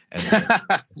 And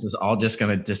it was all just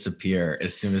going to disappear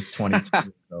as soon as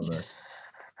 2020 was over.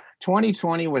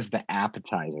 2020 was the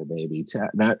appetizer, baby.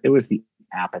 It was the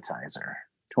appetizer.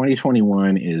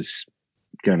 2021 is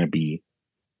going to be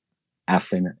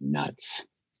effing nuts.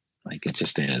 Like, it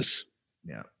just is.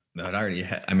 Yeah. No, it already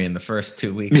had. I mean, the first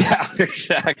 2 weeks. Yeah,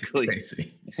 exactly.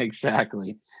 Crazy.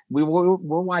 Exactly. We're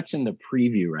watching the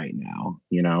preview right now.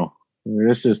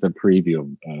 This is the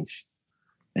preview of.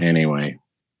 Anyway,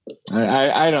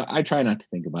 I try not to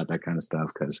think about that kind of stuff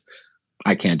because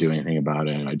I can't do anything about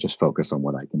it. I just focus on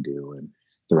what I can do, and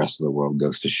the rest of the world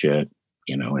goes to shit.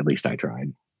 At least I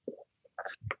tried.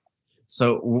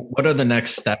 So, what are the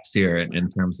next steps here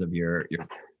in terms of your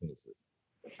cases?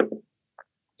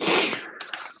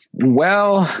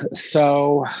 Well,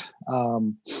 so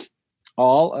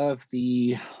all of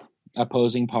the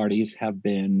opposing parties have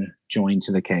been joined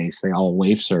to the case. They all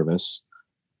waive service.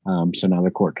 So now the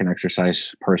court can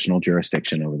exercise personal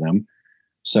jurisdiction over them.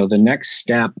 So the next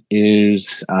step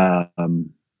is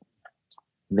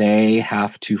they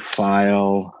have to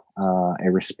file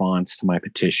a response to my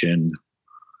petition.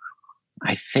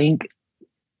 I think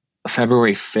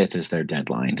February 5th is their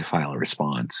deadline to file a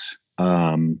response.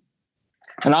 And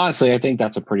honestly, I think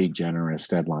that's a pretty generous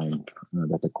deadline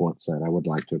that the court said. I would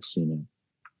like to have seen an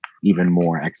even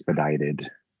more expedited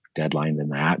deadline than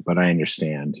that, but I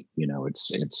understand,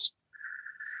 it's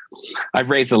I've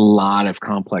raised a lot of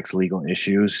complex legal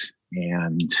issues,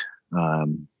 and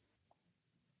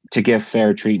to give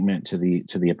fair treatment to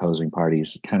the opposing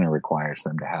parties kind of requires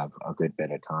them to have a good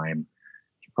bit of time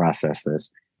to process this,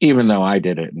 even though I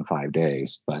did it in 5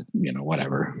 days, but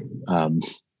whatever.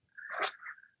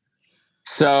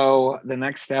 So the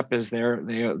next step is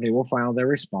they will file their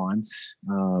response,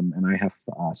 and I have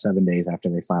 7 days after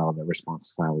they file their response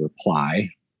to file a reply,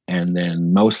 and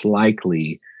then most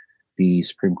likely the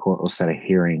Supreme Court will set a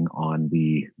hearing on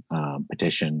the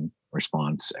petition,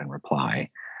 response, and reply.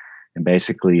 And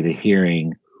basically the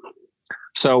hearing.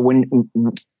 So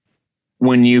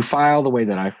when you file the way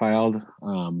that I filed,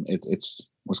 it's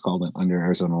what's called under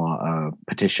Arizona law a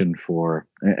petition for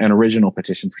an original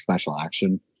petition for special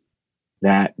action.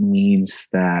 That means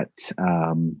that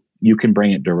you can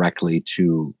bring it directly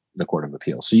to the Court of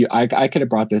Appeals. So I could have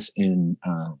brought this in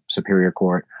Superior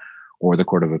Court or the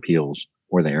Court of Appeals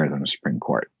or the Arizona Supreme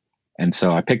Court. And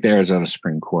so I picked the Arizona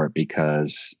Supreme Court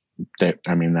because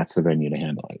that's the venue to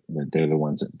handle it. They're the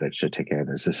ones that should take care of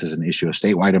this. This is an issue of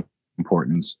statewide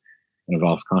importance. It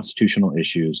involves constitutional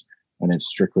issues, and it's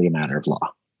strictly a matter of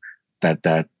law.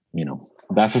 That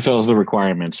fulfills the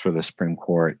requirements for the Supreme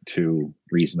Court to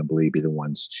reasonably be the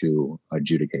ones to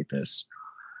adjudicate this.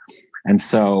 And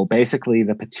so basically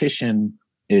the petition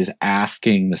is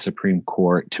asking the Supreme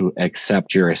Court to accept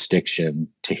jurisdiction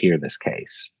to hear this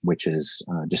case, which is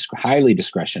highly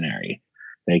discretionary.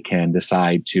 They can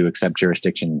decide to accept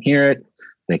jurisdiction and hear it.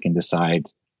 They can decide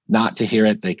not to hear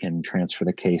it. They can transfer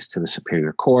the case to the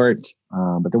Superior Court.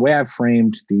 But the way I've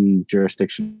framed the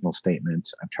jurisdictional statement,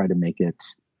 I've tried to make it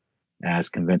as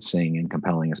convincing and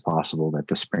compelling as possible that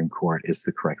the Supreme Court is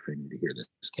the correct venue to hear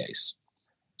this case.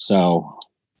 So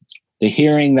the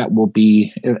hearing that will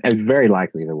be, very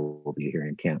likely there will be a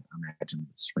hearing. Can't imagine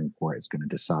the Supreme Court is going to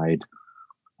decide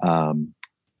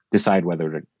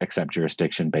whether to accept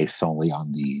jurisdiction based solely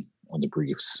on the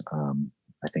briefs.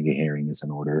 I think a hearing is in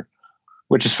order,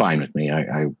 which is fine with me.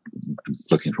 I'm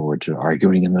looking forward to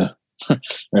arguing in the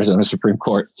Arizona Supreme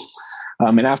Court.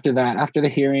 And after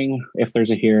the hearing, if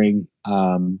there's a hearing,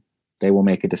 they will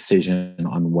make a decision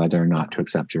on whether or not to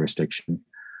accept jurisdiction.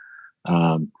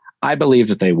 I believe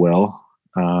that they will.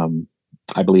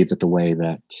 I believe that the way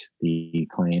that the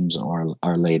claims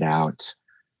are laid out,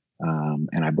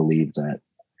 and I believe that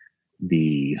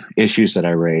the issues that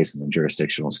I raised in the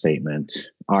jurisdictional statement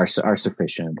are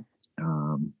sufficient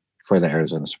for the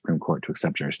Arizona Supreme Court to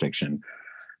accept jurisdiction.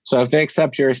 So if they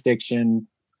accept jurisdiction,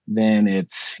 then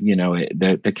it's,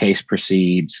 the case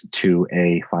proceeds to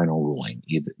a final ruling.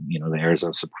 Either, the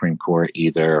Arizona Supreme Court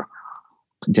either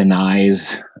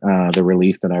denies the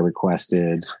relief that I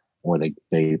requested, or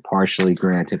they partially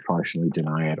grant it, partially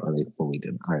deny it, or they fully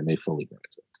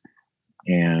grant it.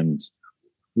 And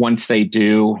once they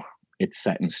do, it's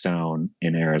set in stone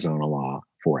in Arizona law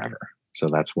forever. So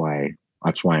that's why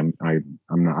I don't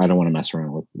want to mess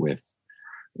around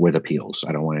with appeals.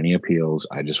 I don't want any appeals.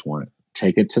 I just want to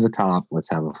take it to the top. Let's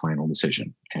have a final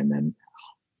decision. And then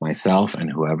myself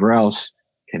and whoever else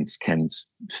can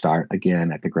start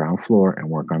again at the ground floor and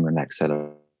work on the next set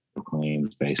of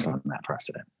claims based on that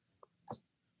precedent.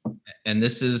 And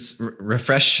this is,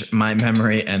 refresh my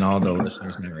memory and all the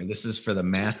listeners' memory, this is for the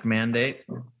mask mandate?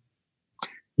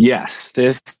 Yes,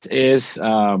 this is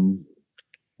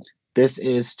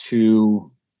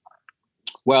to,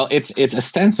 well, it's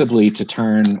ostensibly to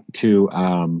turn to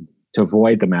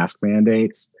avoid the mask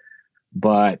mandates,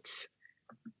 but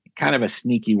kind of a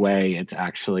sneaky way, it's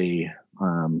actually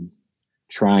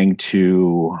trying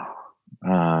to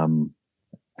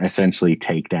essentially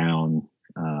take down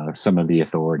some of the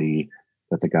authority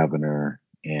that the governor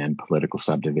and political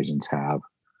subdivisions have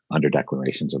under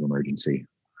declarations of emergency.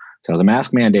 So the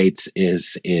mask mandates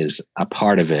is a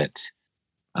part of it,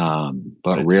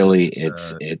 but really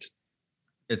it's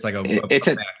like a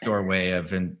backdoor way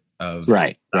of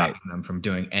right stopping them from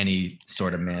doing any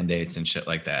sort of mandates and shit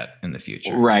like that in the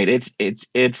future. Right. It's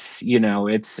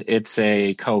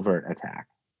a covert attack.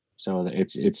 So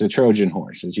it's a Trojan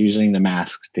horse. It's using the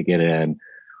masks to get in.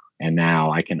 And now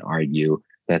I can argue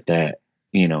that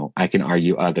I can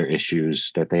argue other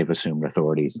issues that they've assumed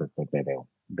authorities that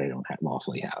they don't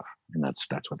lawfully have. And that's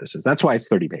what this is. That's why it's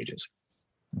 30 pages.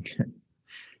 Okay.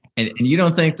 And you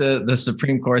don't think the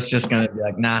Supreme Court's just going to be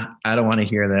like, nah, I don't want to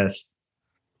hear this.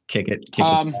 kick it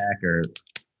back, or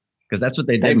because that's what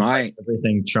they did. They might.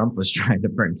 Everything Trump was trying to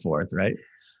bring forth, right?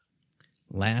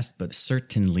 Last but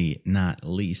certainly not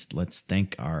least, let's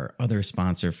thank our other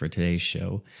sponsor for today's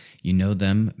show. You know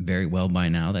them very well by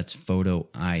now. That's Photo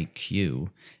IQ.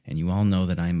 And you all know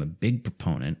that I'm a big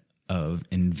proponent of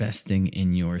investing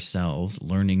in yourselves,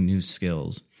 learning new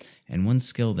skills. And one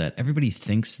skill that everybody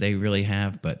thinks they really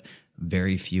have, but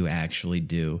very few actually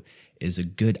do, is a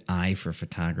good eye for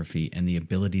photography and the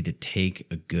ability to take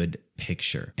a good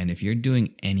picture. And if you're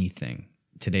doing anything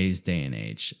today's day and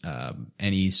age,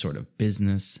 any sort of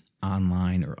business,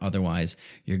 online or otherwise,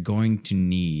 you're going to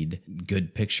need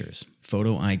good pictures.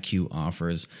 Photo IQ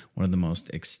offers one of the most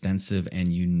extensive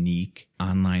and unique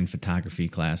online photography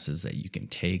classes that you can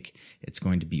take. It's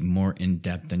going to be more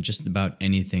in-depth than just about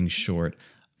anything short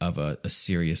of a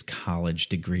serious college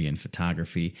degree in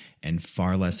photography, and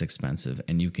far less expensive.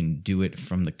 And you can do it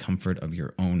from the comfort of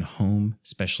your own home,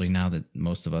 especially now that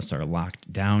most of us are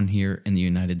locked down here in the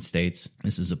United States.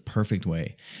 This is a perfect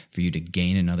way for you to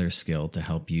gain another skill to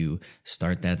help you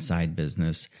start that side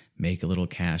business, make a little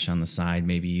cash on the side.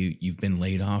 Maybe you've been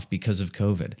laid off because of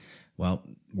COVID. Well,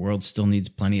 the world still needs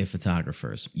plenty of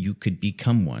photographers. You could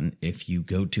become one if you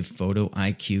go to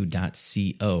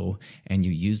photoiq.co and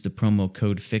you use the promo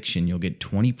code FICTION. You'll get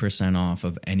 20% off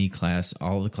of any class,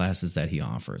 all the classes that he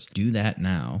offers. Do that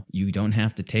now. You don't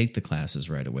have to take the classes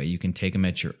right away. You can take them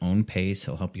at your own pace.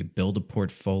 He'll help you build a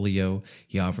portfolio.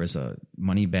 He offers a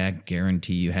money-back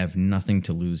guarantee. You have nothing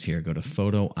to lose here. Go to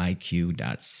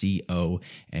photoiq.co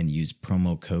and use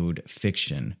promo code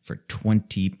FICTION for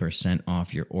 20%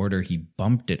 off your order. He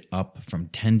bumped it up from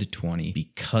 10 to 20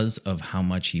 because of how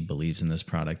much he believes in this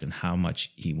product and how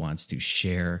much he wants to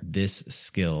share this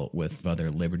skill with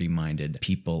other liberty-minded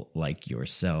people like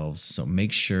yourselves. So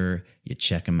make sure you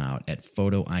check him out at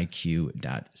photoiq.co,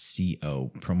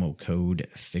 promo code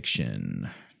FICTION.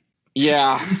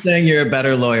 Yeah. I'm saying you're a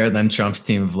better lawyer than Trump's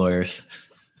team of lawyers.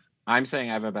 I'm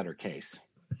saying I have a better case.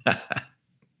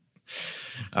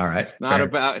 All right.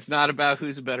 It's not about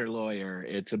who's a better lawyer.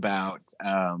 It's about,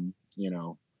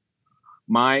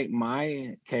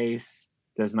 my case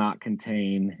does not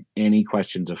contain any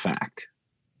questions of fact.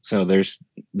 So there's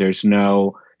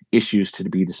no issues to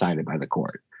be decided by the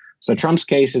court. So Trump's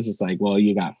case is, it's like, well,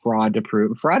 you got fraud to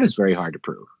prove. Fraud is very hard to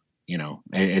prove.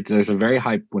 There's a very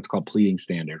high, what's called pleading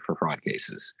standard for fraud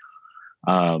cases.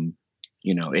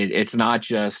 It's not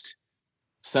just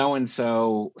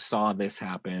so-and-so saw this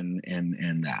happen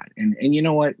and that. And you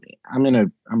know what? I'm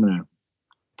gonna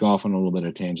go off on a little bit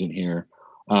of tangent here.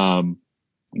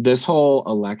 This whole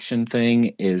election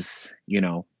thing is,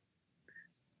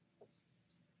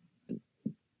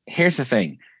 here's the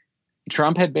thing.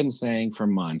 Trump had been saying for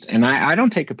months, and I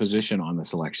don't take a position on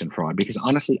this election fraud because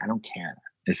honestly, I don't care.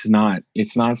 It's not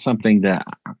something that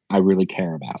I really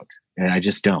care about. And I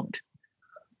just don't.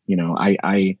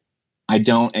 I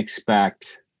don't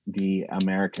expect the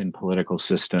American political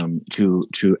system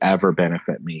to ever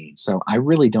benefit me. So I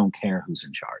really don't care who's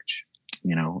in charge.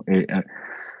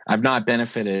 I've not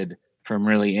benefited from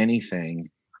really anything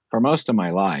for most of my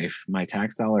life. My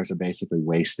tax dollars are basically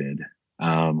wasted.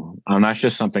 And that's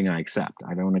just something I accept.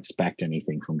 I don't expect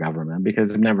anything from government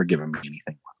because they've never given me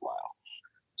anything worthwhile.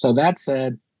 So that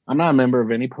said, I'm not a member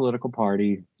of any political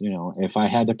party. If I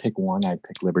had to pick one, I'd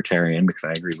pick Libertarian because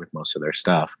I agree with most of their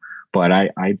stuff. But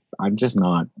I'm just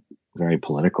not very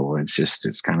political.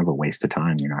 It's kind of a waste of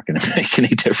time. You're not going to make any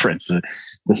difference.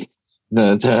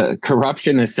 The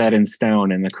corruption is set in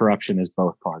stone, and the corruption is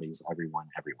both parties, everyone,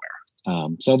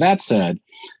 everywhere. So that said,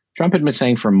 Trump had been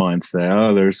saying for months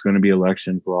that, there's going to be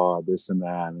election fraud, this and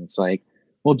that. And it's like,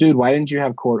 well, dude, why didn't you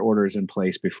have court orders in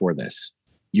place before this?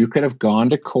 You could have gone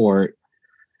to court,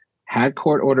 had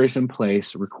court orders in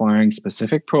place requiring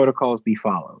specific protocols be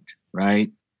followed,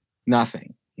 right?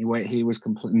 Nothing. He was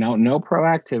no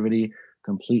proactivity,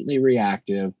 completely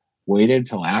reactive, waited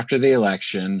till after the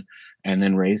election, and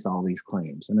then raised all these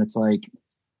claims. And it's like,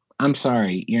 I'm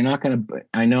sorry, you're not going to,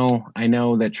 I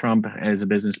know that Trump is a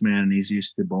businessman and he's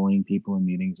used to bullying people in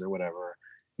meetings or whatever,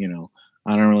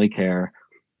 I don't really care.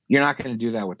 You're not going to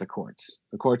do that with the courts.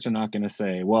 The courts are not going to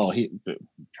say, well,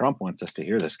 Trump wants us to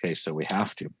hear this case, so we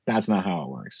have to. That's not how it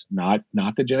works. Not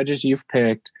the judges you've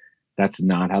picked. That's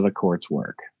not how the courts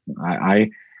work. I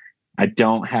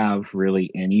don't have really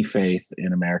any faith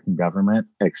in American government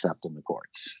except in the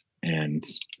courts. And,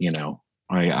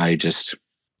 I just,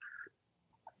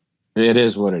 it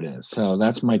is what it is. So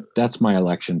that's my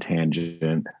election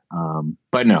tangent.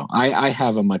 But no, I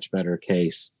have a much better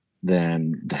case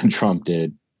than Trump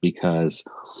did because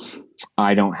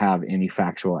I don't have any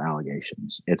factual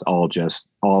allegations. It's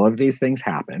all of these things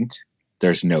happened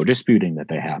There's no disputing that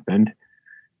they happened.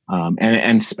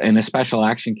 And in a special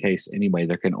action case, anyway,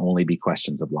 there can only be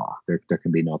questions of law. There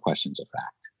can be no questions of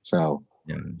fact. So,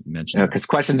 because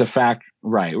questions of fact,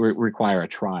 right, require a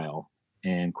trial,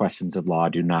 and questions of law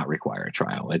do not require a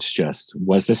trial. It's just,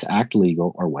 was this act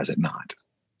legal or was it not?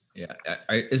 Yeah.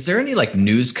 Is there any like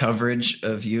news coverage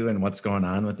of you and what's going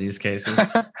on with these cases?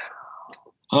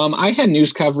 I had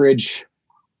news coverage.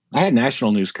 I had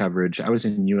national news coverage. I was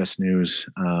in U.S. News.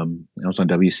 I was on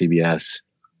WCBS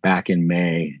back in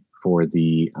May for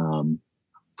the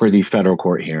federal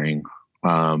court hearing.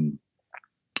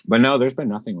 But no, there's been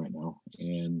nothing right now.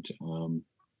 And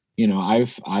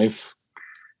I've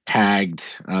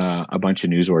tagged a bunch of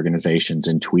news organizations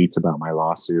in tweets about my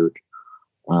lawsuit.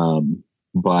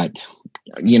 But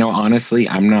honestly,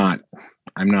 I'm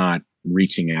not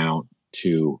reaching out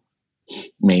to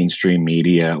mainstream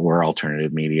media or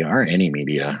alternative media or any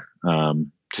media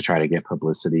to try to get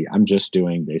publicity. I'm just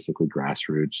doing basically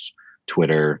grassroots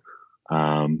Twitter,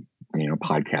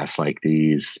 podcasts like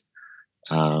these,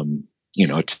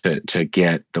 to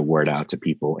get the word out to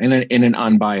people in an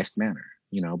unbiased manner,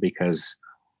 because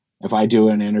if I do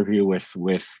an interview with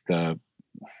the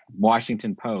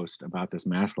Washington Post about this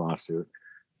mask lawsuit,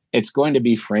 it's going to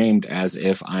be framed as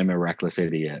if I'm a reckless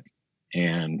idiot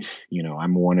and,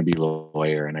 I'm a wannabe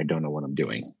lawyer and I don't know what I'm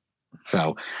doing.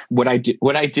 So would I do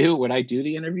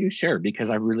the interview? Sure. Because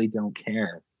I really don't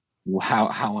care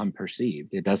how I'm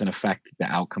perceived. It doesn't affect the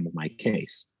outcome of my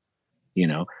case.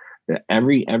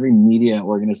 Every media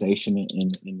organization in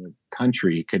the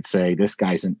country could say this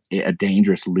guy's a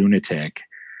dangerous lunatic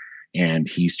and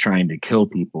he's trying to kill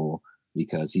people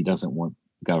because he doesn't want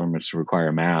governments to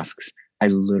require masks. I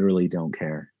literally don't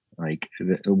care. Like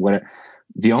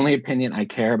the only opinion I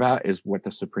care about is what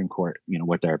the Supreme Court,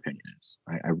 what their opinion is.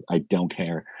 I don't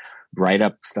care. Write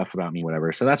up stuff about me,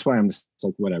 whatever. So that's why I'm just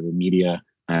like, whatever, media,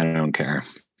 I don't care.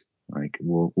 Like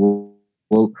we'll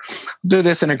do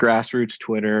this in a grassroots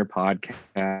Twitter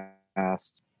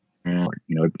podcast.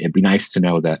 It'd be nice to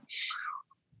know that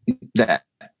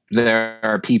there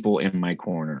are people in my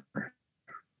corner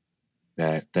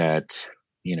that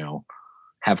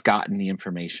have gotten the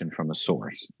information from the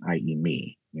source, i.e.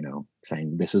 me,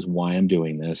 saying this is why I'm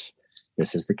doing this.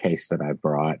 This is the case that I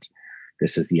brought.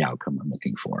 This is the outcome I'm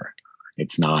looking for.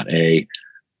 It's not he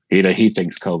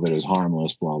thinks COVID is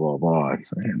harmless, blah, blah, blah.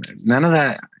 None of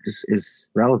that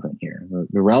is relevant here.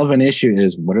 The relevant issue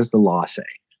is, what does the law say?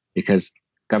 Because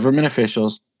government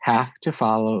officials have to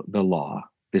follow the law.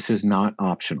 This is not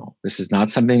optional. This is not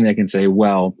something they can say,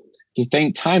 well, you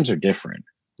think times are different.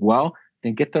 Well,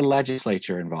 then get the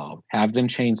legislature involved. Have them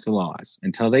change the laws.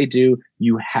 Until they do,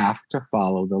 you have to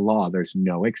follow the law. There's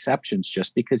no exceptions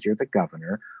just because you're the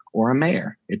governor or a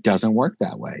mayor. It doesn't work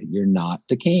that way. You're not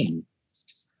the king.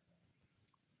 It's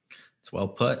well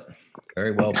put.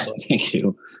 Very well put. Thank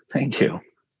you.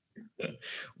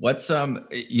 What's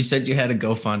you said you had a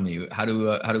GoFundMe. How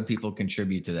do people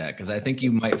contribute to that? Because I think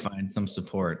you might find some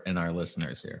support in our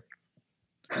listeners here.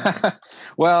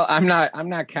 Well, I'm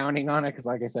not counting on it because,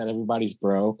 like I said, everybody's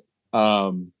broke.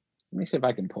 Let me see if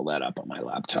I can pull that up on my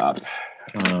laptop.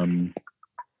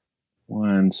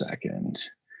 1 second.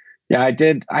 Yeah,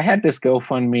 I had this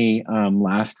GoFundMe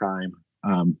last time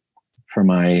for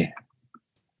my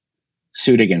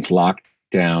suit against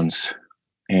lockdowns,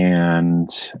 and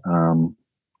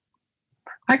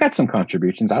I got some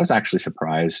contributions. I was actually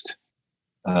surprised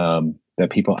that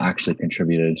people actually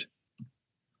contributed.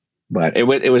 But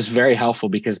it was very helpful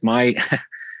because my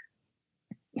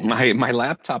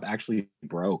laptop actually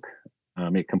broke.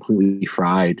 It completely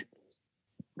fried,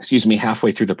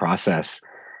 halfway through the process.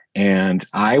 And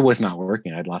I was not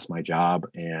working. I'd lost my job,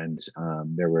 and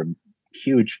there were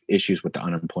huge issues with the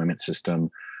unemployment system.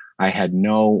 I had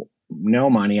no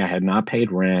money. I had not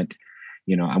paid rent.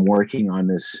 I'm working on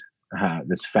this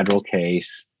federal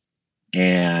case,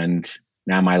 and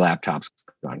now my laptop's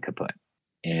gone kaput.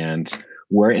 And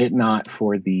were it not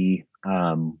for the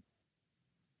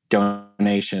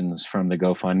donations from the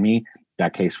GoFundMe,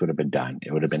 that case would have been done.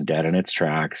 It would have been dead in its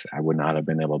tracks. I would not have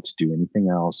been able to do anything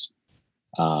else.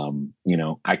 I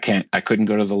couldn't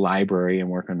go to the library and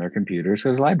work on their computers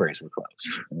because libraries were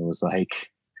closed. It was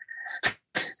like,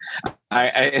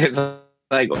 it's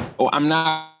like, I'm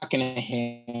not going to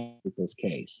handle this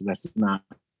case. That's not,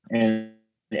 and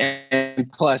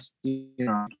plus,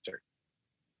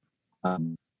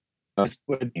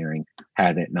 hearing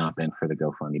had it not been for the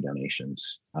GoFundMe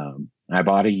donations. I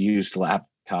bought a used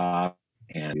laptop,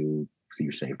 and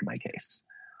you saved my case.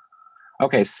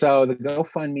 Okay, so the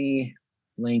GoFundMe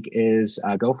link is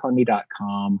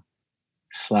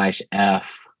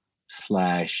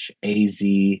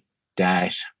GoFundMe.com/F/AZ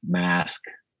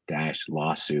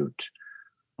mask-lawsuit,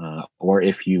 or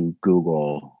if you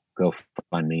Google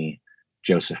GoFundMe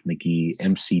Joseph Magee,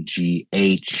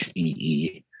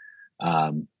 MCGHEE,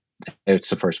 it's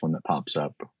the first one that pops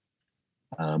up.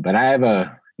 But I have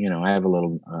a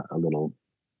little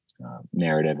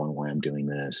narrative on why I'm doing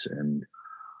this and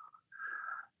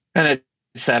et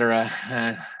cetera.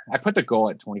 I put the goal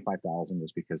at 25,000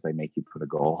 just because they make you put a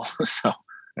goal. So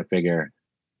I figure,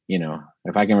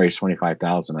 if I can raise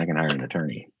 25,000, I can hire an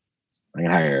attorney. I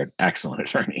can hire an excellent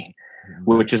attorney,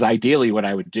 which is ideally what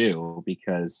I would do,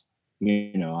 because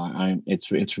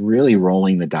it's really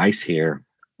rolling the dice here,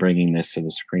 bringing this to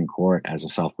the Supreme Court as a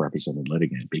self-represented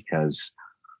litigant, because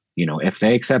if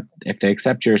they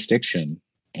accept jurisdiction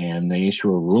and they issue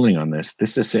a ruling on this,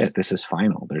 this is it. This is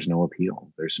final. There's no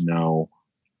appeal. There's no,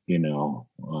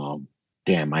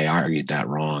 damn, I argued that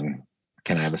wrong.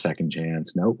 Can I have a second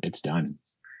chance? Nope, it's done.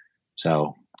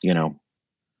 So, you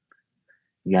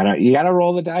gotta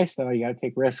roll the dice though. You gotta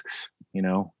take risks,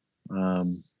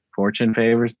 fortune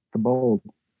favors the bold.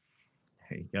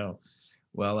 There you go.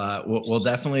 Well, we'll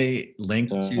definitely link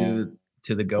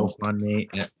to the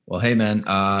GoFundMe. Well, hey man,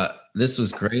 this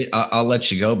was great. I'll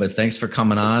let you go, but thanks for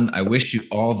coming on. I wish you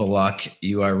all the luck.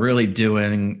 You are really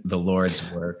doing the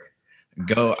Lord's work. I'm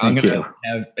going to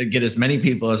get as many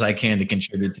people as I can to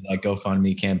contribute to that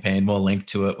GoFundMe campaign. We'll link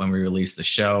to it when we release the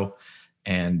show,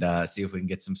 and see if we can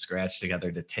get some scratch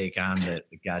together to take on the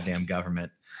goddamn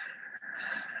government.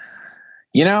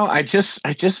 I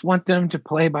just want them to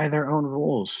play by their own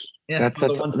rules. Yeah, that's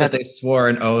the ones that they swore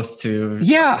an oath to.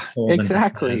 Yeah,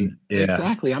 exactly. Yeah.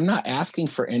 Exactly. I'm not asking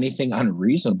for anything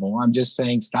unreasonable. I'm just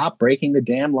saying stop breaking the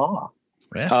damn law.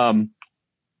 Yeah.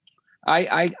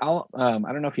 I don't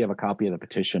know if you have a copy of the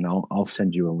petition. I'll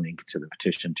send you a link to the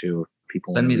petition too. If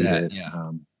people send me that. It.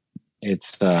 Yeah.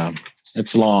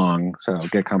 It's long, so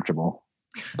get comfortable.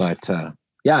 But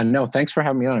thanks for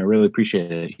having me on. I really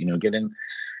appreciate it.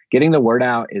 Getting the word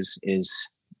out is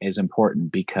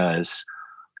important, because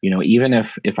even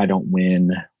if I don't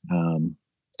win,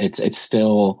 it's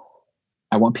still,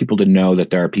 I want people to know that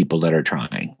there are people that are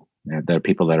trying, that there are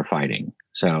people that are fighting.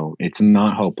 So it's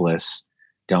not hopeless.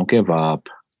 Don't give up.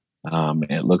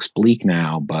 It looks bleak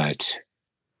now, but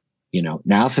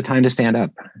now's the time to stand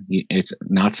up. It's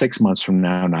not 6 months from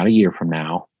now, not a year from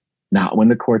now, not when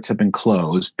the courts have been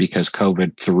closed because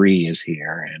COVID-3 is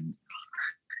here and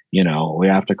we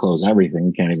have to close everything.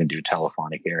 We can't even do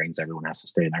telephonic hearings. Everyone has to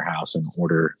stay in their house and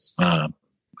order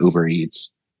Uber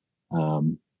Eats.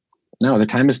 No, the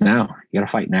time is now. You got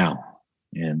to fight now,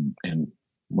 and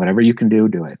whatever you can do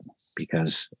it,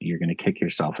 because you're going to kick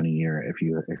yourself in a year if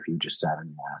you just sat on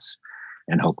your ass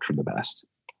and hoped for the best.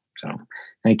 So,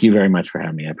 thank you very much for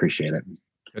having me. I appreciate it.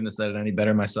 Couldn't have said it any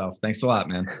better myself. Thanks a lot,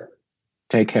 man.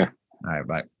 Take care. All right,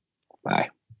 bye. Bye.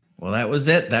 Well, that was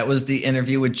it. That was the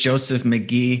interview with Joseph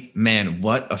Magee. Man,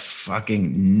 what a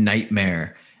fucking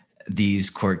nightmare these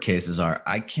court cases are.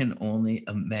 I can only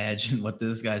imagine what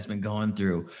this guy's been going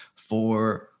through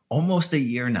for almost a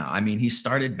year now. I mean, he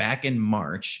started back in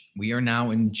March. We are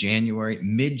now in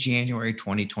mid-January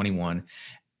 2021,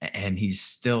 and he's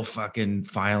still fucking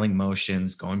filing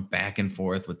motions, going back and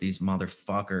forth with these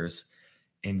motherfuckers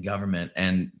in government.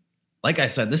 And like I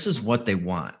said, this is what they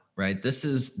want. Right. This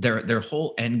is their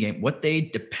whole end game. What they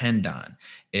depend on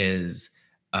is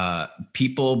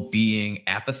people being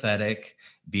apathetic,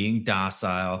 being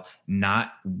docile,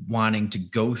 not wanting to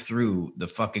go through the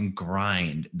fucking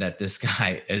grind that this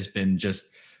guy has been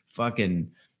just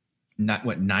fucking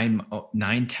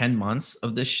 9-10 months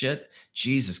of this shit.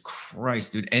 Jesus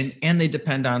Christ, dude. And they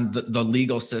depend on the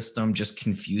legal system just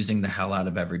confusing the hell out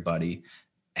of everybody.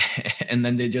 And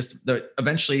then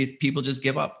eventually people just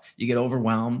give up. You get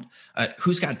overwhelmed.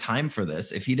 Who's got time for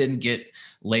this? If he didn't get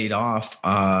laid off,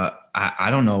 I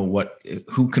don't know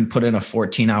who can put in a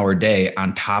 14-hour day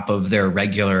on top of their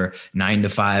regular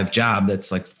 9-to-5 job.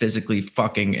 That's like physically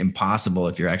fucking impossible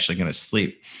if you're actually going to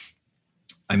sleep.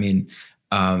 I mean,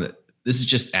 this is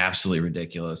just absolutely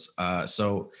ridiculous.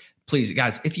 So please,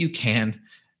 guys, if you can,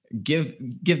 give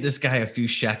this guy a few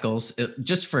shekels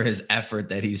just for his effort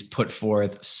that he's put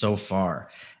forth so far.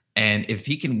 And if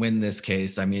he can win this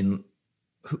case, I mean,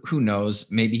 who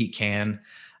knows? Maybe he can.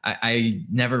 I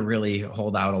never really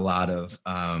hold out a lot of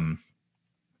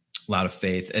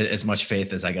faith, as much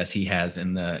faith as I guess he has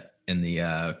in the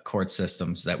court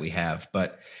systems that we have.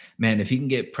 But man, if he can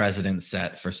get precedent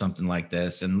set for something like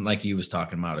this, and like he was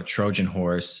talking about, a Trojan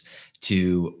horse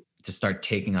to to start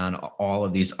taking on all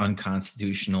of these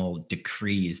unconstitutional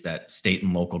decrees that state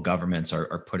and local governments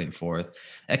are putting forth,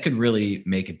 that could really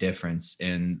make a difference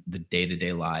in the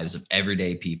day-to-day lives of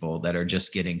everyday people that are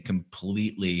just getting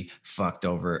completely fucked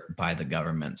over by the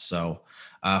government. So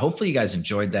hopefully you guys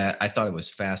enjoyed that. I thought it was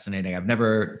fascinating. I've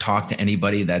never talked to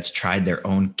anybody that's tried their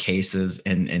own cases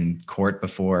in court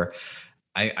before.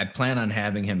 I plan on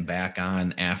having him back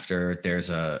on after there's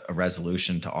a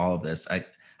resolution to all of this. I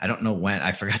don't know when.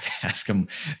 I forgot to ask him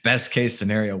best case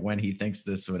scenario when he thinks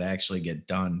this would actually get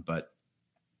done. But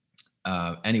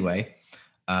anyway,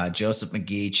 Joseph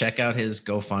McGee, check out his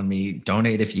GoFundMe,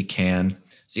 donate if you can.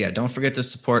 So yeah, don't forget to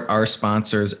support our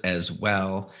sponsors as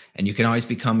well. And you can always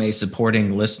become a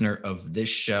supporting listener of this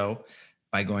show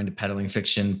by going to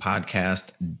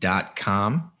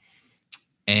peddlingfictionpodcast.com.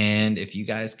 And if you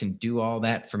guys can do all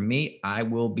that for me, I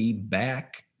will be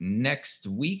back next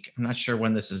week. I'm not sure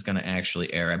when this is going to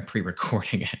actually air. I'm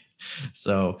pre-recording it.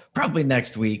 So probably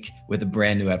next week with a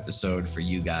brand new episode for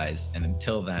you guys. And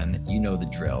until then, you know the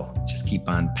drill. Just keep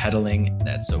on peddling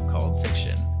that so-called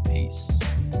fiction. Peace.